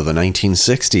culture of the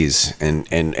 1960s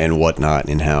and whatnot,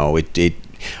 and how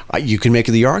you can make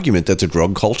the argument that the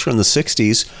drug culture in the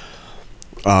 60s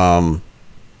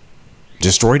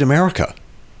destroyed America.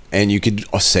 And you could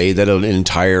say that an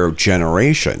entire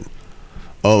generation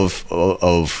of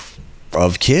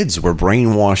kids were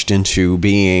brainwashed into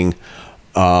being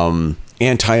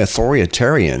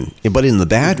anti-authoritarian, but in the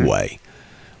bad way.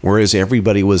 Whereas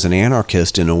everybody was an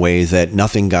anarchist in a way that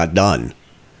nothing got done,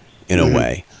 in a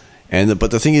way. But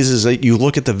the thing is that you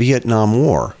look at the Vietnam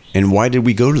War, and why did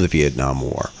we go to the Vietnam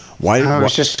War? I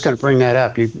was just going to bring that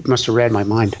up. You must have read my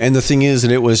mind. And the thing is,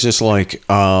 and it was just like,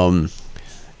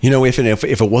 you know, if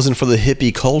it wasn't for the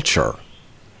hippie culture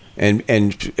and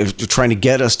trying to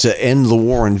get us to end the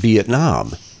war in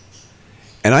Vietnam,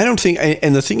 and I don't think,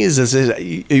 and the thing is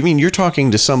I mean, you're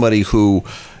talking to somebody who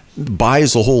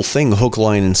buys the whole thing hook,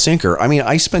 line, and sinker. I mean,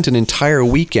 I spent an entire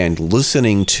weekend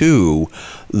listening to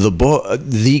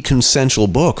the consensual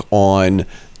book on, you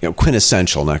know,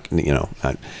 quintessential, not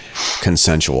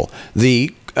consensual,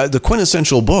 the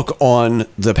quintessential book on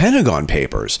the Pentagon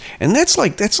Papers. And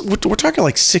we're talking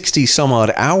like 60 some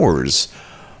odd hours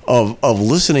of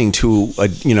listening to,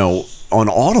 on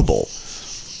Audible,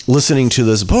 listening to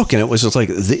this book. And it was just like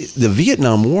the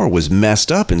Vietnam War was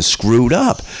messed up and screwed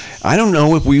up. I don't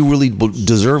know if we really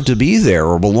deserve to be there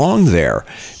or belong there.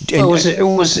 It was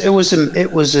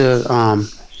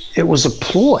a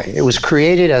ploy. It was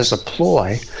created as a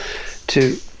ploy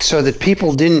so that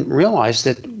people didn't realize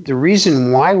that the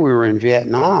reason why we were in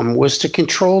Vietnam was to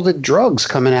control the drugs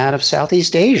coming out of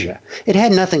Southeast Asia. It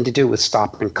had nothing to do with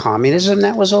stopping communism.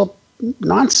 That was all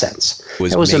nonsense.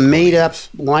 It was a made-up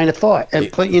line of thought.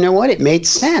 But you know what? It made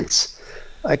sense.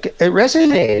 Like, it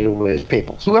resonated with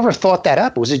people. Whoever thought that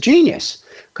up was a genius,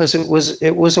 because it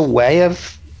was a way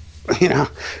of,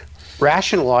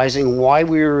 rationalizing why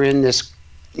we were in this,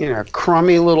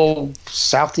 crummy little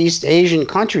Southeast Asian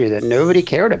country that nobody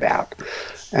cared about,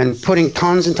 and putting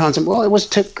tons and tons of, it was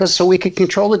so we could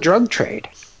control the drug trade.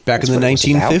 Back in the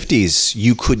 1950s,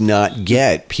 you could not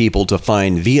get people to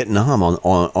find Vietnam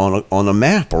on a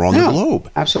map or on the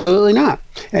globe. Absolutely not.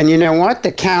 And you know what?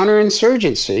 The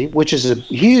counterinsurgency, which is a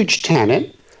huge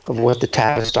tenet of what the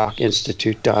Tavistock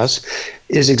Institute does,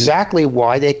 is exactly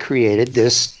why they created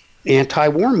this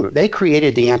anti-war movement. They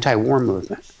created the anti-war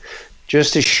movement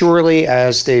just as surely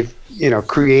as they've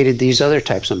created these other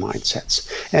types of mindsets.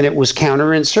 And it was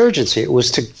counterinsurgency. It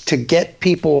was to get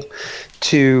people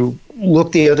to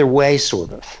look the other way,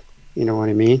 sort of. You know what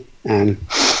I mean? And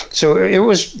So it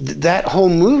was that whole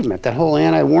movement, that whole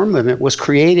anti-war movement was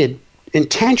created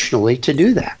intentionally to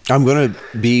do that. I'm going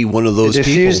to be one of those to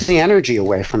diffuse people. the energy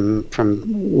away from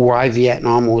why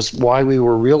Vietnam was, why we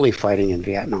were really fighting in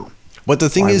Vietnam. But the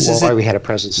thing is why we had a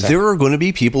presence there. There are going to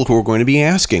be people who are going to be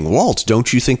asking, Walt,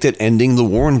 don't you think that ending the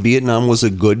war in Vietnam was a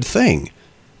good thing?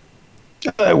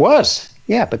 It was,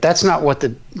 yeah, but that's not what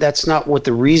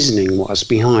the reasoning was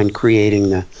behind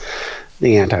creating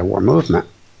the anti-war movement.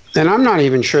 And I'm not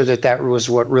even sure that was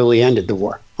what really ended the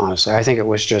war. Honestly, I think it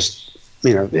was just,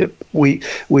 we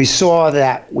saw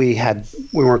that we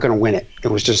weren't going to win it. It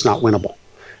was just not winnable,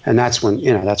 and that's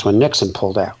when Nixon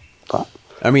pulled out. But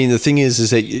I mean, the thing is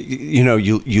that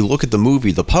you look at the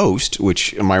movie The Post,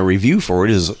 which my review for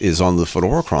it is on the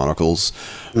Fedora Chronicles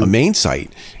main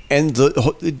site, and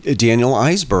Daniel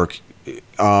Ellsberg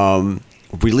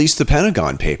released the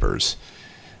Pentagon Papers.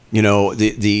 The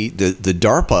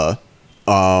DARPA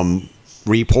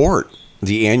report,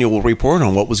 the annual report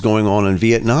on what was going on in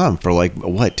Vietnam for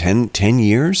 10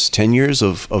 years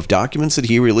of documents that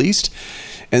he released.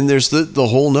 And there's the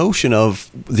whole notion of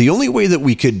the only way that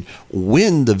we could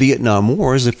win the Vietnam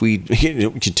War is if we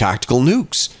tactical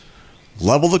nukes,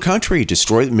 level the country,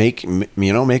 destroy, make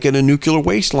it a nuclear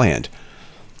wasteland.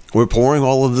 We're pouring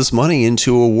all of this money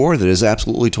into a war that is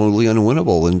absolutely totally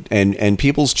unwinnable, and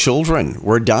people's children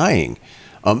were dying.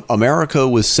 America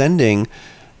was sending,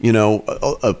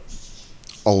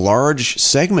 a large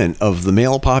segment of the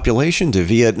male population to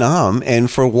Vietnam,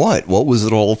 and for what? What was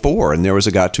it all for? And there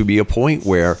got to be a point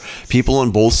where people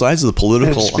on both sides of the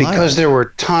political aisle. It's because there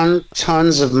were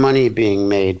tons of money being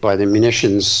made by the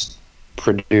munitions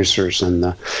producers and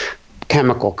the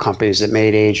chemical companies that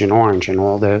made Agent Orange and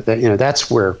all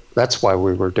that's why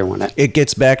we were doing it. It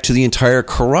gets back to the entire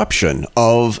corruption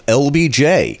of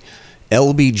LBJ.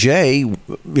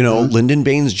 Lyndon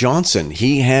Baines Johnson,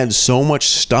 he had so much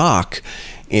stock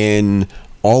in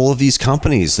all of these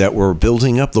companies that were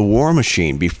building up the war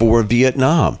machine before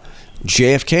Vietnam.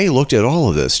 JFK looked at all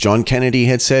of this. John Kennedy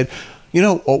had said,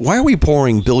 why are we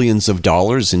pouring billions of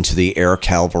dollars into the air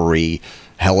cavalry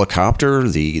helicopter,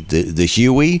 the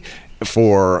Huey,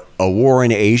 for a war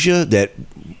in Asia that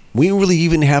we really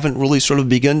haven't really sort of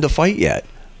begun to fight yet?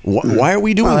 Why are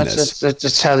we doing this?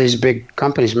 That's how these big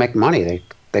companies make money.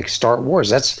 They start wars.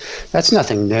 That's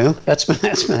nothing new. That's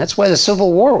why the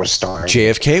Civil War was started.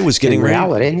 JFK was getting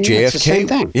ready. It's the same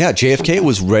thing. Yeah, JFK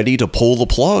was ready to pull the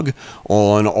plug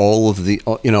on all of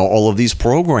these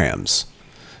programs.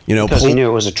 Because he knew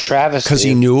it was a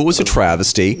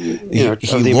travesty. He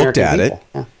looked at it,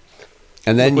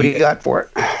 and then what he got for it.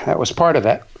 That was part of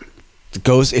it.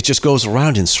 It just goes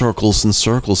around in circles and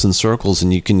circles and circles,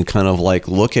 and you can kind of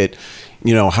look at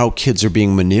how kids are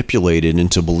being manipulated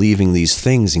into believing these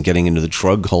things and getting into the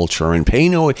drug culture and pay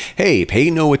no attention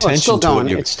to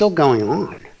it. It's still going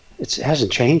on. It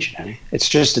hasn't changed any. It's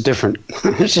just a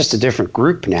different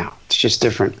group now. It's just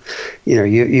different.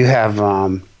 You have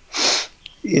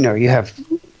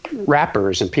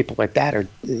rappers and people like that are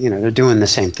they're doing the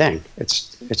same thing.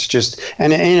 It's just,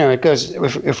 and it goes,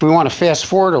 if we want to fast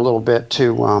forward a little bit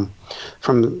to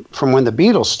from when the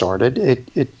Beatles started,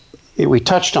 we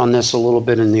touched on this a little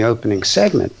bit in the opening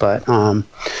segment, but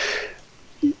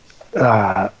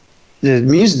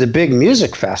the big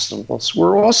music festivals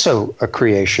were also a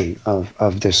creation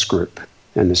of this group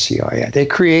and the CIA. They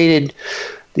created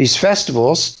these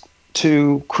festivals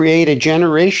to create a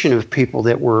generation of people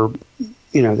that were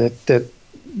that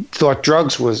thought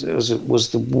drugs was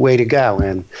the way to go.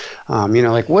 And,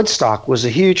 like Woodstock was a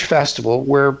huge festival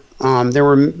where there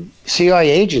were CIA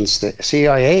agents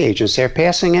there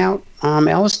passing out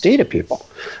LSD to people,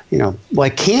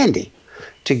 like candy,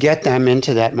 to get them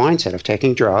into that mindset of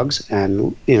taking drugs.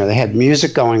 And, they had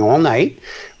music going all night,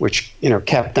 which,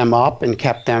 kept them up and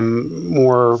kept them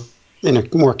in a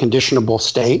more conditionable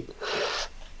state.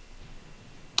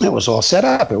 It was all set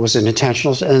up. It was an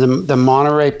intentional, and the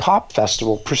Monterey Pop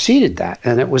Festival preceded that,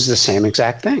 and it was the same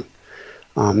exact thing.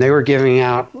 They were giving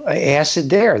out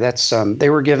acid there. They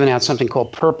were giving out something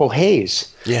called Purple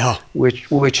Haze. Yeah,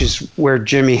 which is where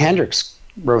Jimi Hendrix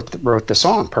wrote the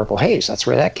song Purple Haze. That's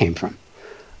where that came from.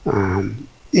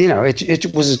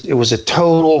 It was a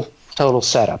total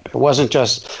setup. It wasn't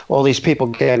just all these people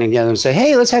getting together and say,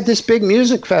 "Hey, let's have this big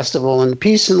music festival and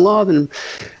peace and love." And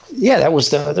yeah, that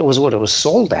was what it was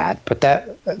sold at, but that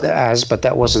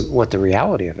wasn't what the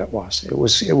reality of it was. It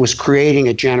was creating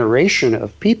a generation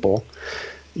of people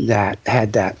that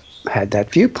had that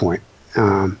viewpoint,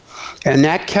 and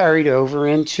that carried over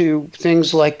into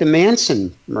things like the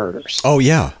Manson murders. Oh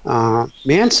yeah,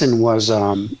 Manson was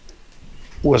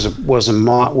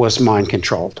mind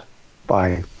controlled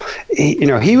by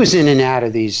he was in and out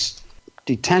of these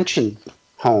detention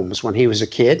homes when he was a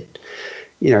kid.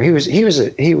 He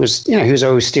was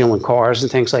always stealing cars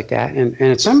and things like that.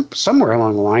 And somewhere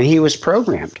along the line, he was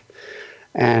programmed.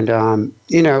 And do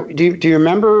you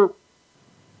remember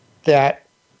that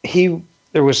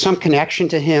there was some connection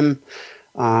to him?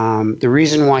 The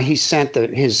reason why he sent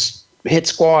his hit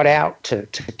squad out to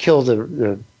kill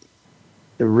the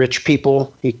rich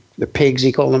people, the pigs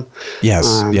he called them.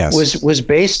 Yes, yes. Was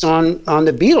based on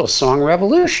the Beatles song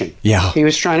Revolution. Yeah. He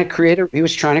was trying to create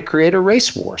a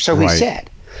race war, so he said.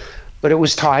 But it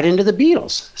was tied into the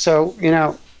Beatles. So,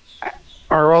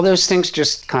 are all those things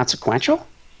just consequential?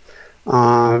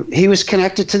 He was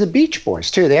connected to the Beach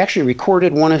Boys too. They actually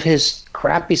recorded one of his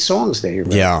crappy songs they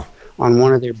wrote on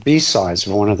one of their B-sides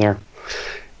of one of their,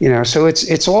 so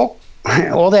it's all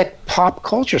that pop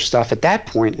culture stuff at that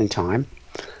point in time.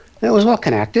 It was all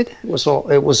connected. It was all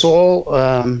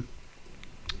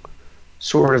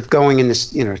sort of going in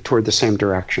this, toward the same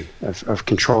direction of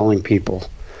controlling people.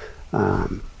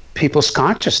 People's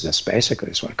consciousness,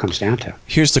 basically, is what it comes down to.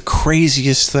 Here's the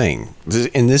craziest thing,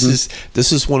 and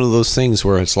this is one of those things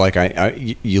where it's like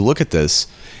you look at this,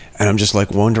 and I'm just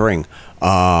like wondering,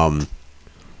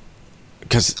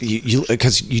 because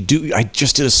you do. I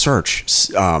just did a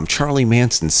search, Charlie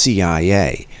Manson,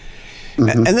 CIA.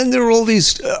 And then there are all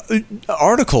these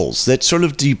articles that sort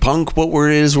of debunk what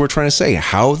it is we're trying to say.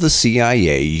 How the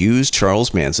CIA used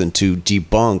Charles Manson to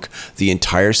debunk the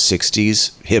entire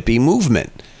 60s hippie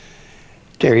movement.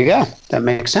 There you go. That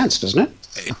makes sense, doesn't it?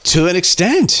 To an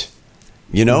extent.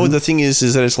 The thing is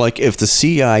that it's like if the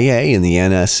CIA and the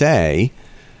NSA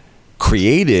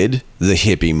created the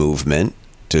hippie movement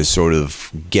to sort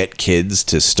of get kids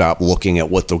to stop looking at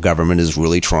what the government is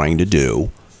really trying to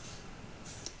do,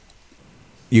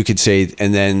 you could say,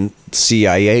 and then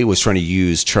CIA was trying to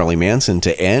use Charlie Manson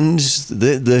to end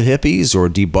the hippies or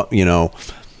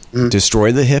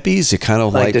destroy the hippies. It kind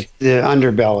of like the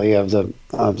underbelly of the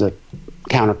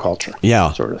counterculture.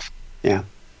 Yeah, sort of. Yeah,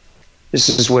 this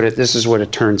is what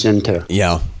it turns into.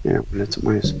 Yeah,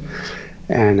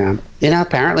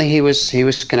 apparently he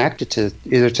was connected to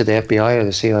either to the FBI or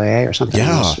the CIA or something.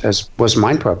 Yeah, as was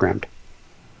mind programmed.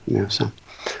 So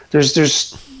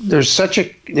there's such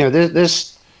a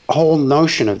this whole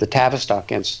notion of the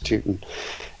Tavistock Institute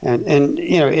and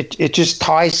it just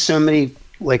ties so many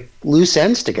like loose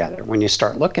ends together when you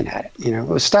start looking at it. It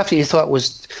was stuff you thought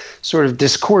was sort of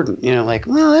discordant, like,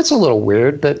 well, that's a little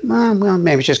weird, but well,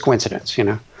 maybe it's just coincidence,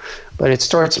 but it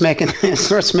starts making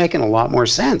a lot more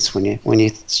sense when you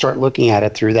start looking at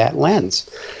it through that lens.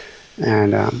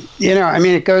 And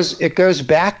it goes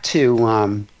back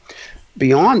to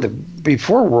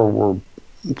before World War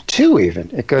II even.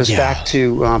 It goes back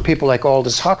to people like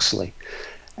Aldous Huxley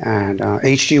and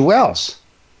H.G. Wells.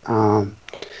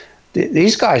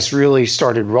 These guys really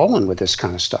started rolling with this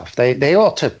kind of stuff. They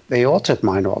all took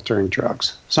mind-altering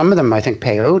drugs. Some of them, I think,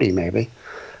 peyote maybe.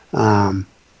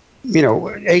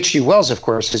 H.G. Wells, of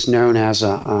course, is known as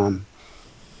a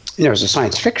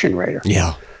science fiction writer.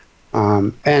 Yeah.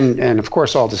 And of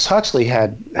course, Aldous Huxley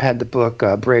had the book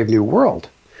Brave New World,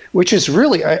 which is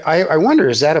really, I wonder,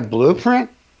 is that a blueprint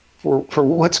for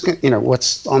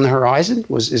what's on the horizon?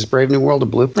 Is Brave New World a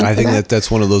blueprint? I think that's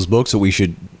one of those books that we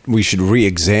should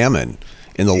re-examine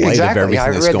in the light of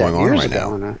everything that's going on right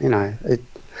now.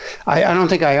 I don't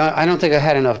think I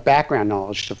had enough background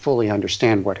knowledge to fully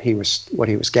understand what he was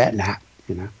getting at.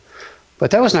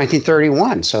 But that was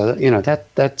 1931, so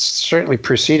that certainly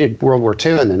preceded World War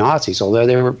II and the Nazis. Although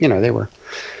they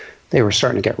were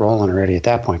starting to get rolling already at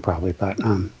that point, probably. But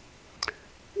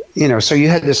so you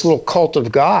had this little cult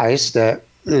of guys that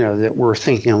were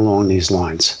thinking along these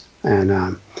lines,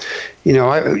 and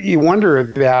you wonder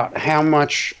about how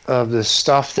much of the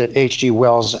stuff that H.G.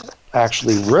 Wells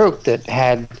actually wrote that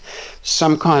had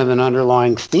some kind of an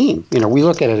underlying theme. We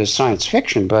look at it as science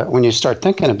fiction, but when you start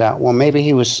thinking about, well, maybe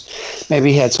he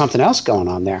had something else going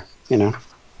on there.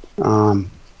 I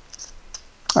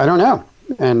don't know.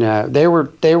 And they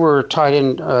were tied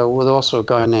in with also a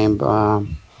guy named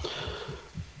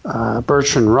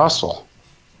Bertrand Russell,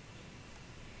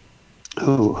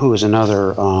 who was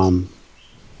another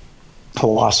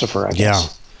philosopher, I guess. Yeah.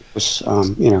 Was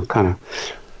kind of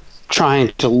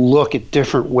trying to look at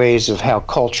different ways of how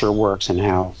culture works and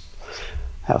how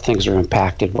things are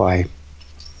impacted by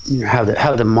how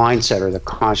the mindset or the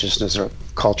consciousness of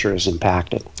culture is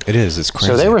impacted. It is. It's crazy.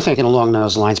 So they were thinking along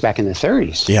those lines back in the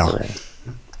 30s. Yeah. Already.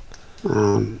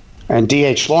 And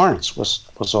D.H. Lawrence was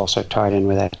also tied in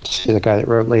with that, the guy that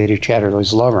wrote Lady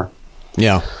Chatterley's Lover.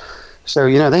 Yeah. So,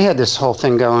 they had this whole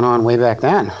thing going on way back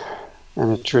then.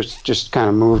 And it just kind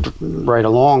of moved right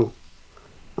along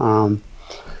I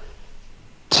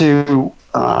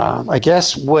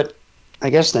guess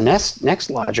the next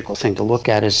logical thing to look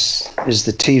at is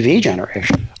the TV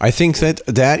generation. I think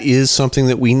that is something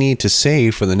that we need to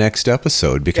save for the next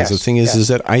episode, because the thing is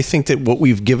that I think that what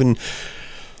we've given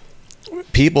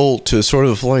people to sort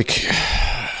of like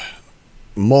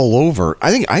mull over,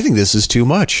 I think this is too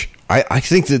much. I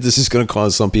think that this is going to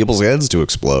cause some people's heads to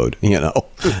explode,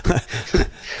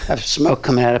 Have smoke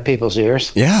coming out of people's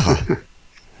ears. Yeah.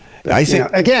 But, I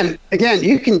think again,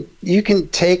 you can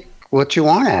take what you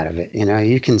want out of it.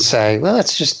 You can say, well,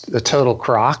 it's just a total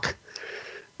crock.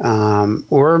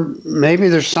 Or maybe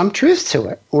there's some truth to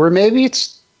it, or maybe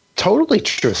it's totally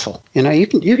truthful. You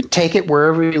can take it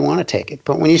wherever you want to take it.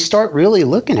 But when you start really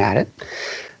looking at it,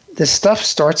 this stuff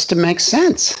starts to make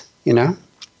sense.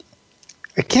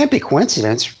 It can't be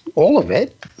coincidence, all of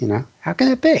it. How can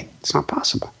it be? It's not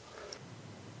possible.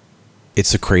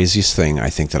 It's the craziest thing I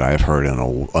think that I've heard in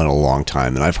a long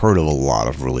time, and I've heard of a lot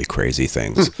of really crazy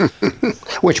things.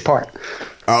 Which part?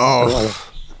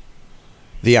 Oh,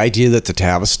 the idea that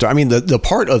the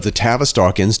part of the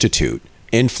Tavistock Institute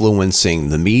influencing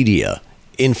the media,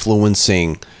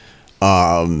 influencing,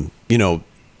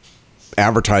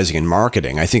 advertising and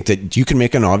marketing. I think that you can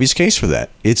make an obvious case for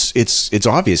that. It's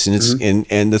obvious, and it's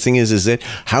and the thing is that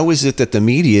how is it that the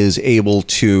media is able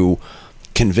to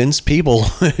convince people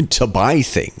to buy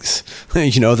things,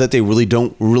 that they really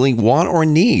don't really want or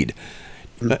need?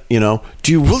 Do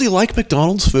you really like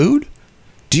McDonald's food?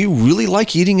 Do you really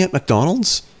like eating at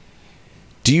McDonald's?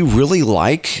 Do you really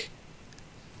like,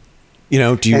 do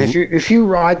you? And if you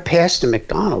ride past a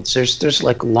McDonald's, there's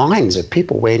like lines of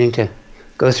people waiting to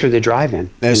go through the drive-in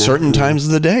at certain times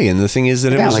of the day. And the thing is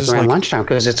that it was like just around lunchtime,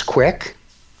 because it's quick,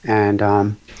 and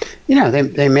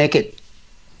they make it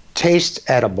taste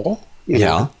edible.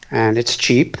 And it's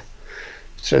cheap.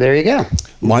 So there you go.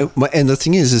 And the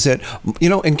thing is that,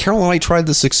 and Carol and I tried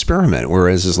this experiment,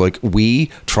 whereas is like we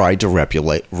tried to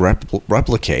replicate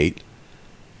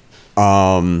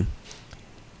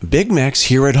Big Macs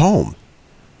here at home.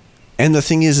 And the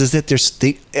thing is that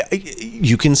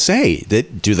you can say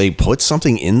that, do they put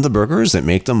something in the burgers that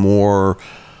make them more,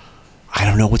 I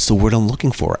don't know what's the word I'm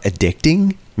looking for,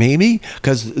 addicting maybe?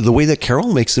 Because the way that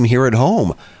Carol makes them here at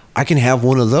home, I can have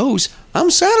one of those.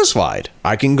 I'm satisfied.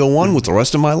 I can go on with the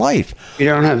rest of my life. You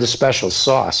don't have the special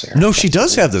sauce, Eric. No, she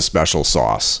does have the special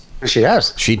sauce. She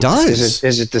does. She does.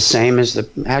 Is it the same as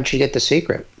how'd she get the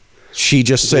secret? She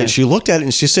just said, she looked at it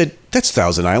and she said, that's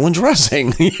Thousand Island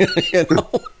dressing.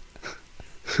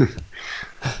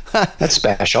 That's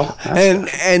special.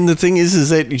 And the thing is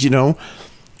that,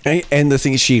 and the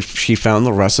thing is she found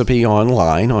the recipe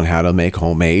online on how to make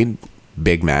homemade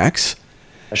Big Macs.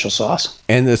 Special sauce.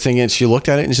 And the thing is, she looked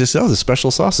at it and she said, oh, the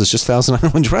special sauce is just Thousand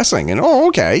Island dressing. And,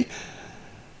 okay.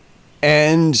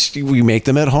 And we make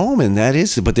them at home, and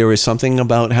but there is something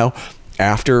about how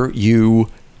after you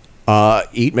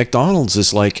eat McDonald's,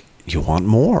 it's like you want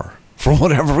more for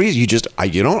whatever reason. I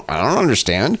don't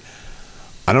understand.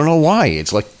 I don't know why.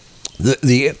 It's like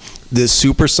the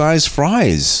supersized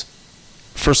fries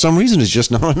for some reason is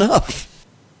just not enough.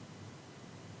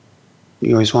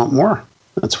 You always want more.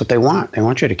 That's what they want. They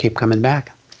want you to keep coming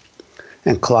back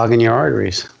and clogging your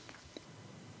arteries.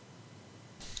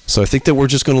 So I think that we're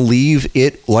just going to leave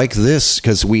it like this,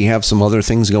 because we have some other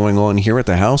things going on here at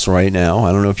the house right now.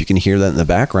 I don't know if you can hear that in the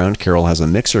background. Carol has a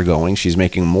mixer going. She's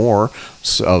making more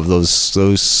of those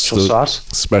sauce,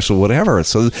 special whatever.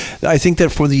 So I think that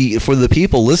for the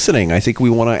people listening, I think we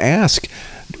want to ask,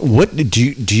 what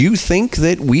do you think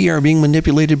that we are being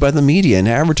manipulated by the media and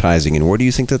advertising, and where do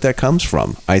you think that comes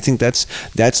from? I think that's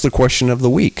the question of the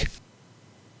week.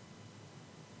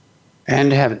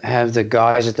 And have the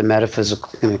guys at the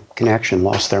Metaphysical Connection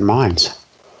lost their minds?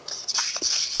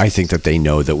 I think that they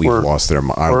know that we've lost our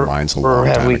minds a long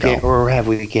time ago. Or have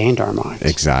we gained our minds?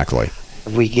 Exactly.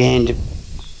 Have we gained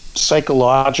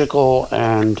psychological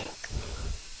and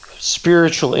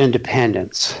spiritual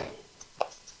independence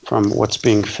from what's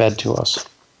being fed to us?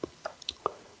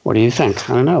 What do you think?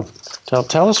 I don't know.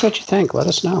 Tell us what you think. Let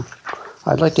us know.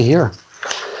 I'd like to hear.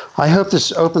 I hope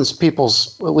this opens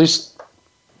people's, at least,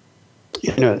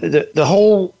 the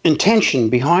whole intention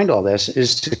behind all this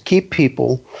is to keep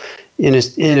people in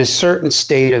a certain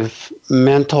state of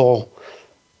mental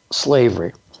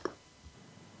slavery.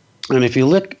 And if you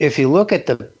listen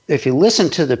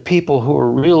to the people who are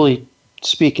really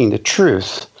speaking the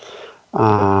truth,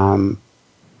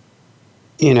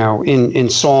 in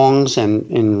songs and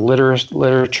in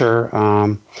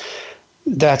literature,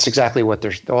 that's exactly what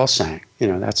they're all saying.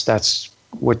 That's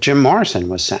what Jim Morrison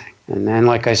was saying. And then,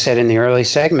 like I said in the early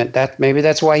segment, that maybe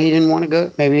that's why he didn't want to go.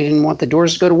 Maybe he didn't want the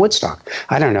Doors to go to Woodstock.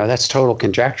 I don't know. That's total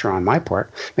conjecture on my part.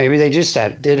 Maybe they just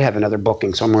did have another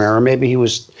booking somewhere, or maybe he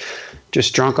was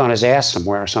just drunk on his ass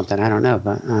somewhere or something. I don't know.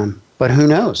 But who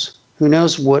knows? Who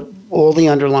knows what all the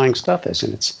underlying stuff is?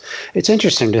 And it's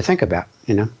interesting to think about,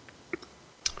 you know.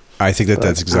 I think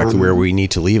that's exactly where we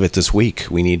need to leave it this week.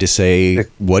 We need to say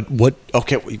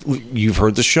okay, you've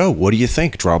heard the show. What do you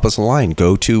think? Drop us a line.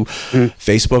 Go to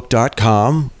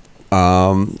facebook.com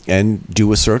and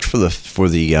do a search for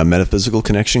the Metaphysical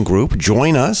Connection group.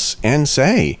 Join us and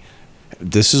say,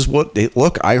 this is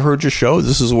look, I heard your show.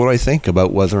 This is what I think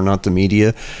about whether or not the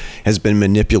media has been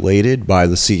manipulated by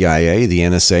the CIA, the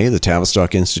NSA, the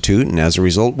Tavistock Institute, and as a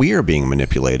result, we are being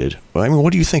manipulated. I mean,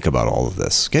 what do you think about all of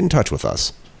this? Get in touch with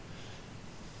us.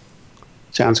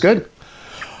 Sounds good.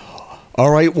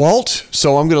 All right, Walt.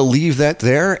 So I'm going to leave that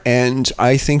there. And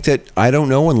I think that, I don't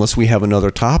know, unless we have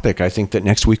another topic, I think that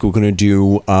next week we're going to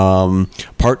do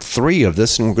part 3 of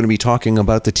this. And we're going to be talking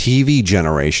about the TV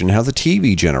generation, how the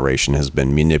TV generation has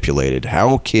been manipulated,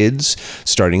 how kids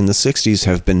starting in the 60s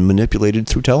have been manipulated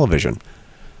through television.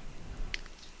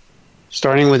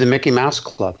 Starting with the Mickey Mouse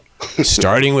Club.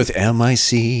 Starting with Mickey. I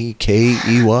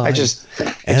just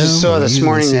saw this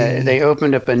morning that they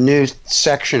opened up a new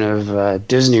section of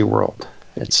Disney World.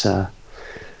 It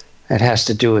has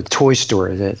to do with Toy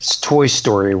Story. It's Toy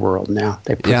Story World now.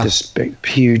 They put this big,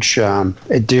 huge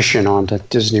addition onto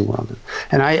Disney World,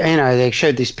 and they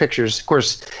showed these pictures. Of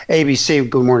course, ABC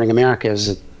Good Morning America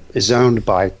is owned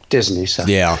by Disney, so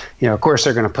of course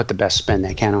they're going to put the best spin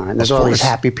they can on it. And there's all these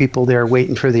happy people there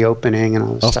waiting for the opening and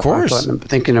all this stuff. Of course. I'm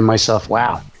thinking to myself,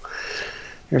 wow,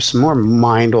 there's some more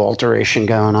mind alteration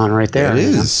going on right there. It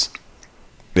is.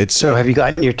 So have you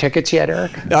gotten your tickets yet,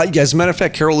 Eric? As a matter of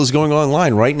fact, Carol is going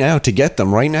online right now to get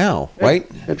them right now. Right?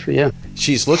 Good for you.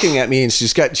 She's looking at me and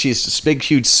she's this big,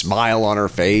 huge smile on her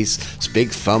face. This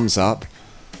big thumbs up.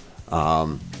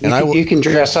 You can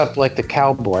dress up like the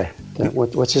cowboy.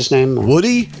 What's his name?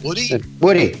 Woody.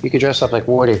 Woody. You can dress up like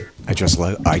Woody. I dress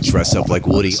up like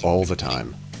Woody all the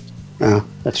time. Oh,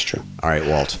 that's true. All right,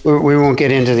 Walt. We won't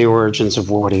get into the origins of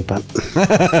Woody, but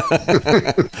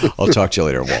I'll talk to you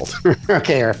later, Walt.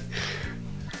 Okay, Eric.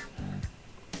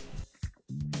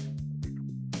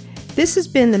 This has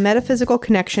been the Metaphysical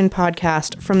Connection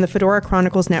podcast from the Fedora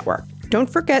Chronicles Network. Don't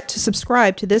forget to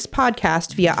subscribe to this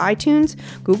podcast via iTunes,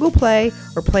 Google Play,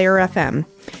 or Player FM.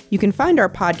 You can find our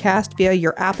podcast via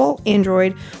your Apple,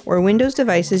 Android, or Windows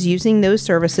devices using those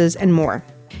services and more.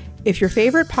 If your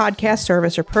favorite podcast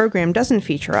service or program doesn't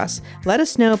feature us, let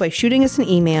us know by shooting us an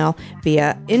email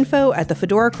via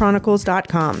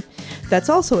info@thefedorachronicles.com. That's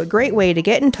also a great way to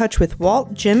get in touch with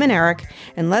Walt, Jim, and Eric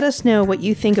and let us know what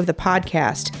you think of the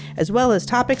podcast, as well as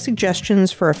topic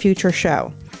suggestions for a future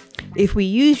show. If we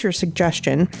use your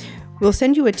suggestion, we'll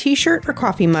send you a t-shirt or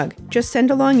coffee mug. Just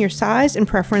send along your size and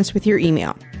preference with your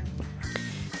email.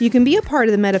 You can be a part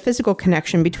of the Metaphysical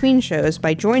Connection between shows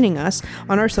by joining us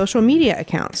on our social media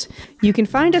accounts. You can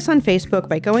find us on Facebook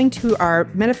by going to our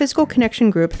Metaphysical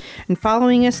Connection group and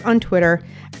following us on Twitter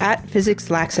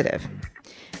 @PhysicsLaxative.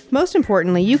 Most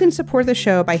importantly, you can support the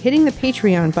show by hitting the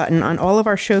Patreon button on all of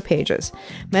our show pages,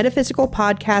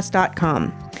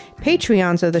 metaphysicalpodcast.com.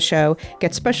 Patreons of the show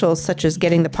get specials such as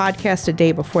getting the podcast a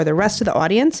day before the rest of the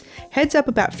audience, heads up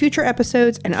about future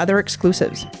episodes, and other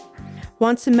exclusives.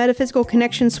 Want some Metaphysical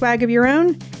Connection swag of your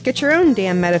own? Get your own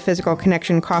damn Metaphysical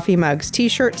Connection coffee mugs,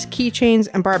 t-shirts, keychains,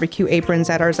 and barbecue aprons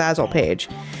at our Zazzle page.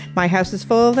 My house is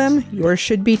full of them. Yours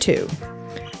should be too.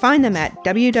 Find them at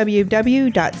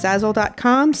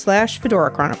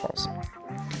www.zazzle.com/Fedora Chronicles.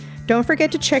 Don't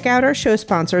forget to check out our show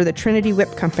sponsor, the Trinity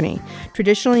Whip Company.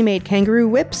 Traditionally made kangaroo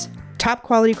whips, top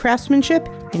quality craftsmanship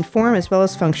in form as well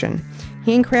as function.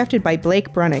 Handcrafted by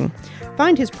Blake Brunning.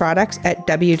 Find his products at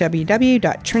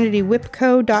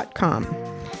www.trinitywhipco.com.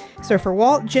 So for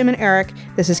Walt, Jim, and Eric,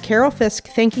 this is Carol Fisk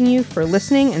thanking you for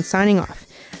listening and signing off.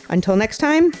 Until next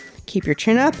time, keep your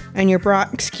chin up and your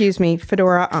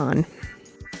fedora on.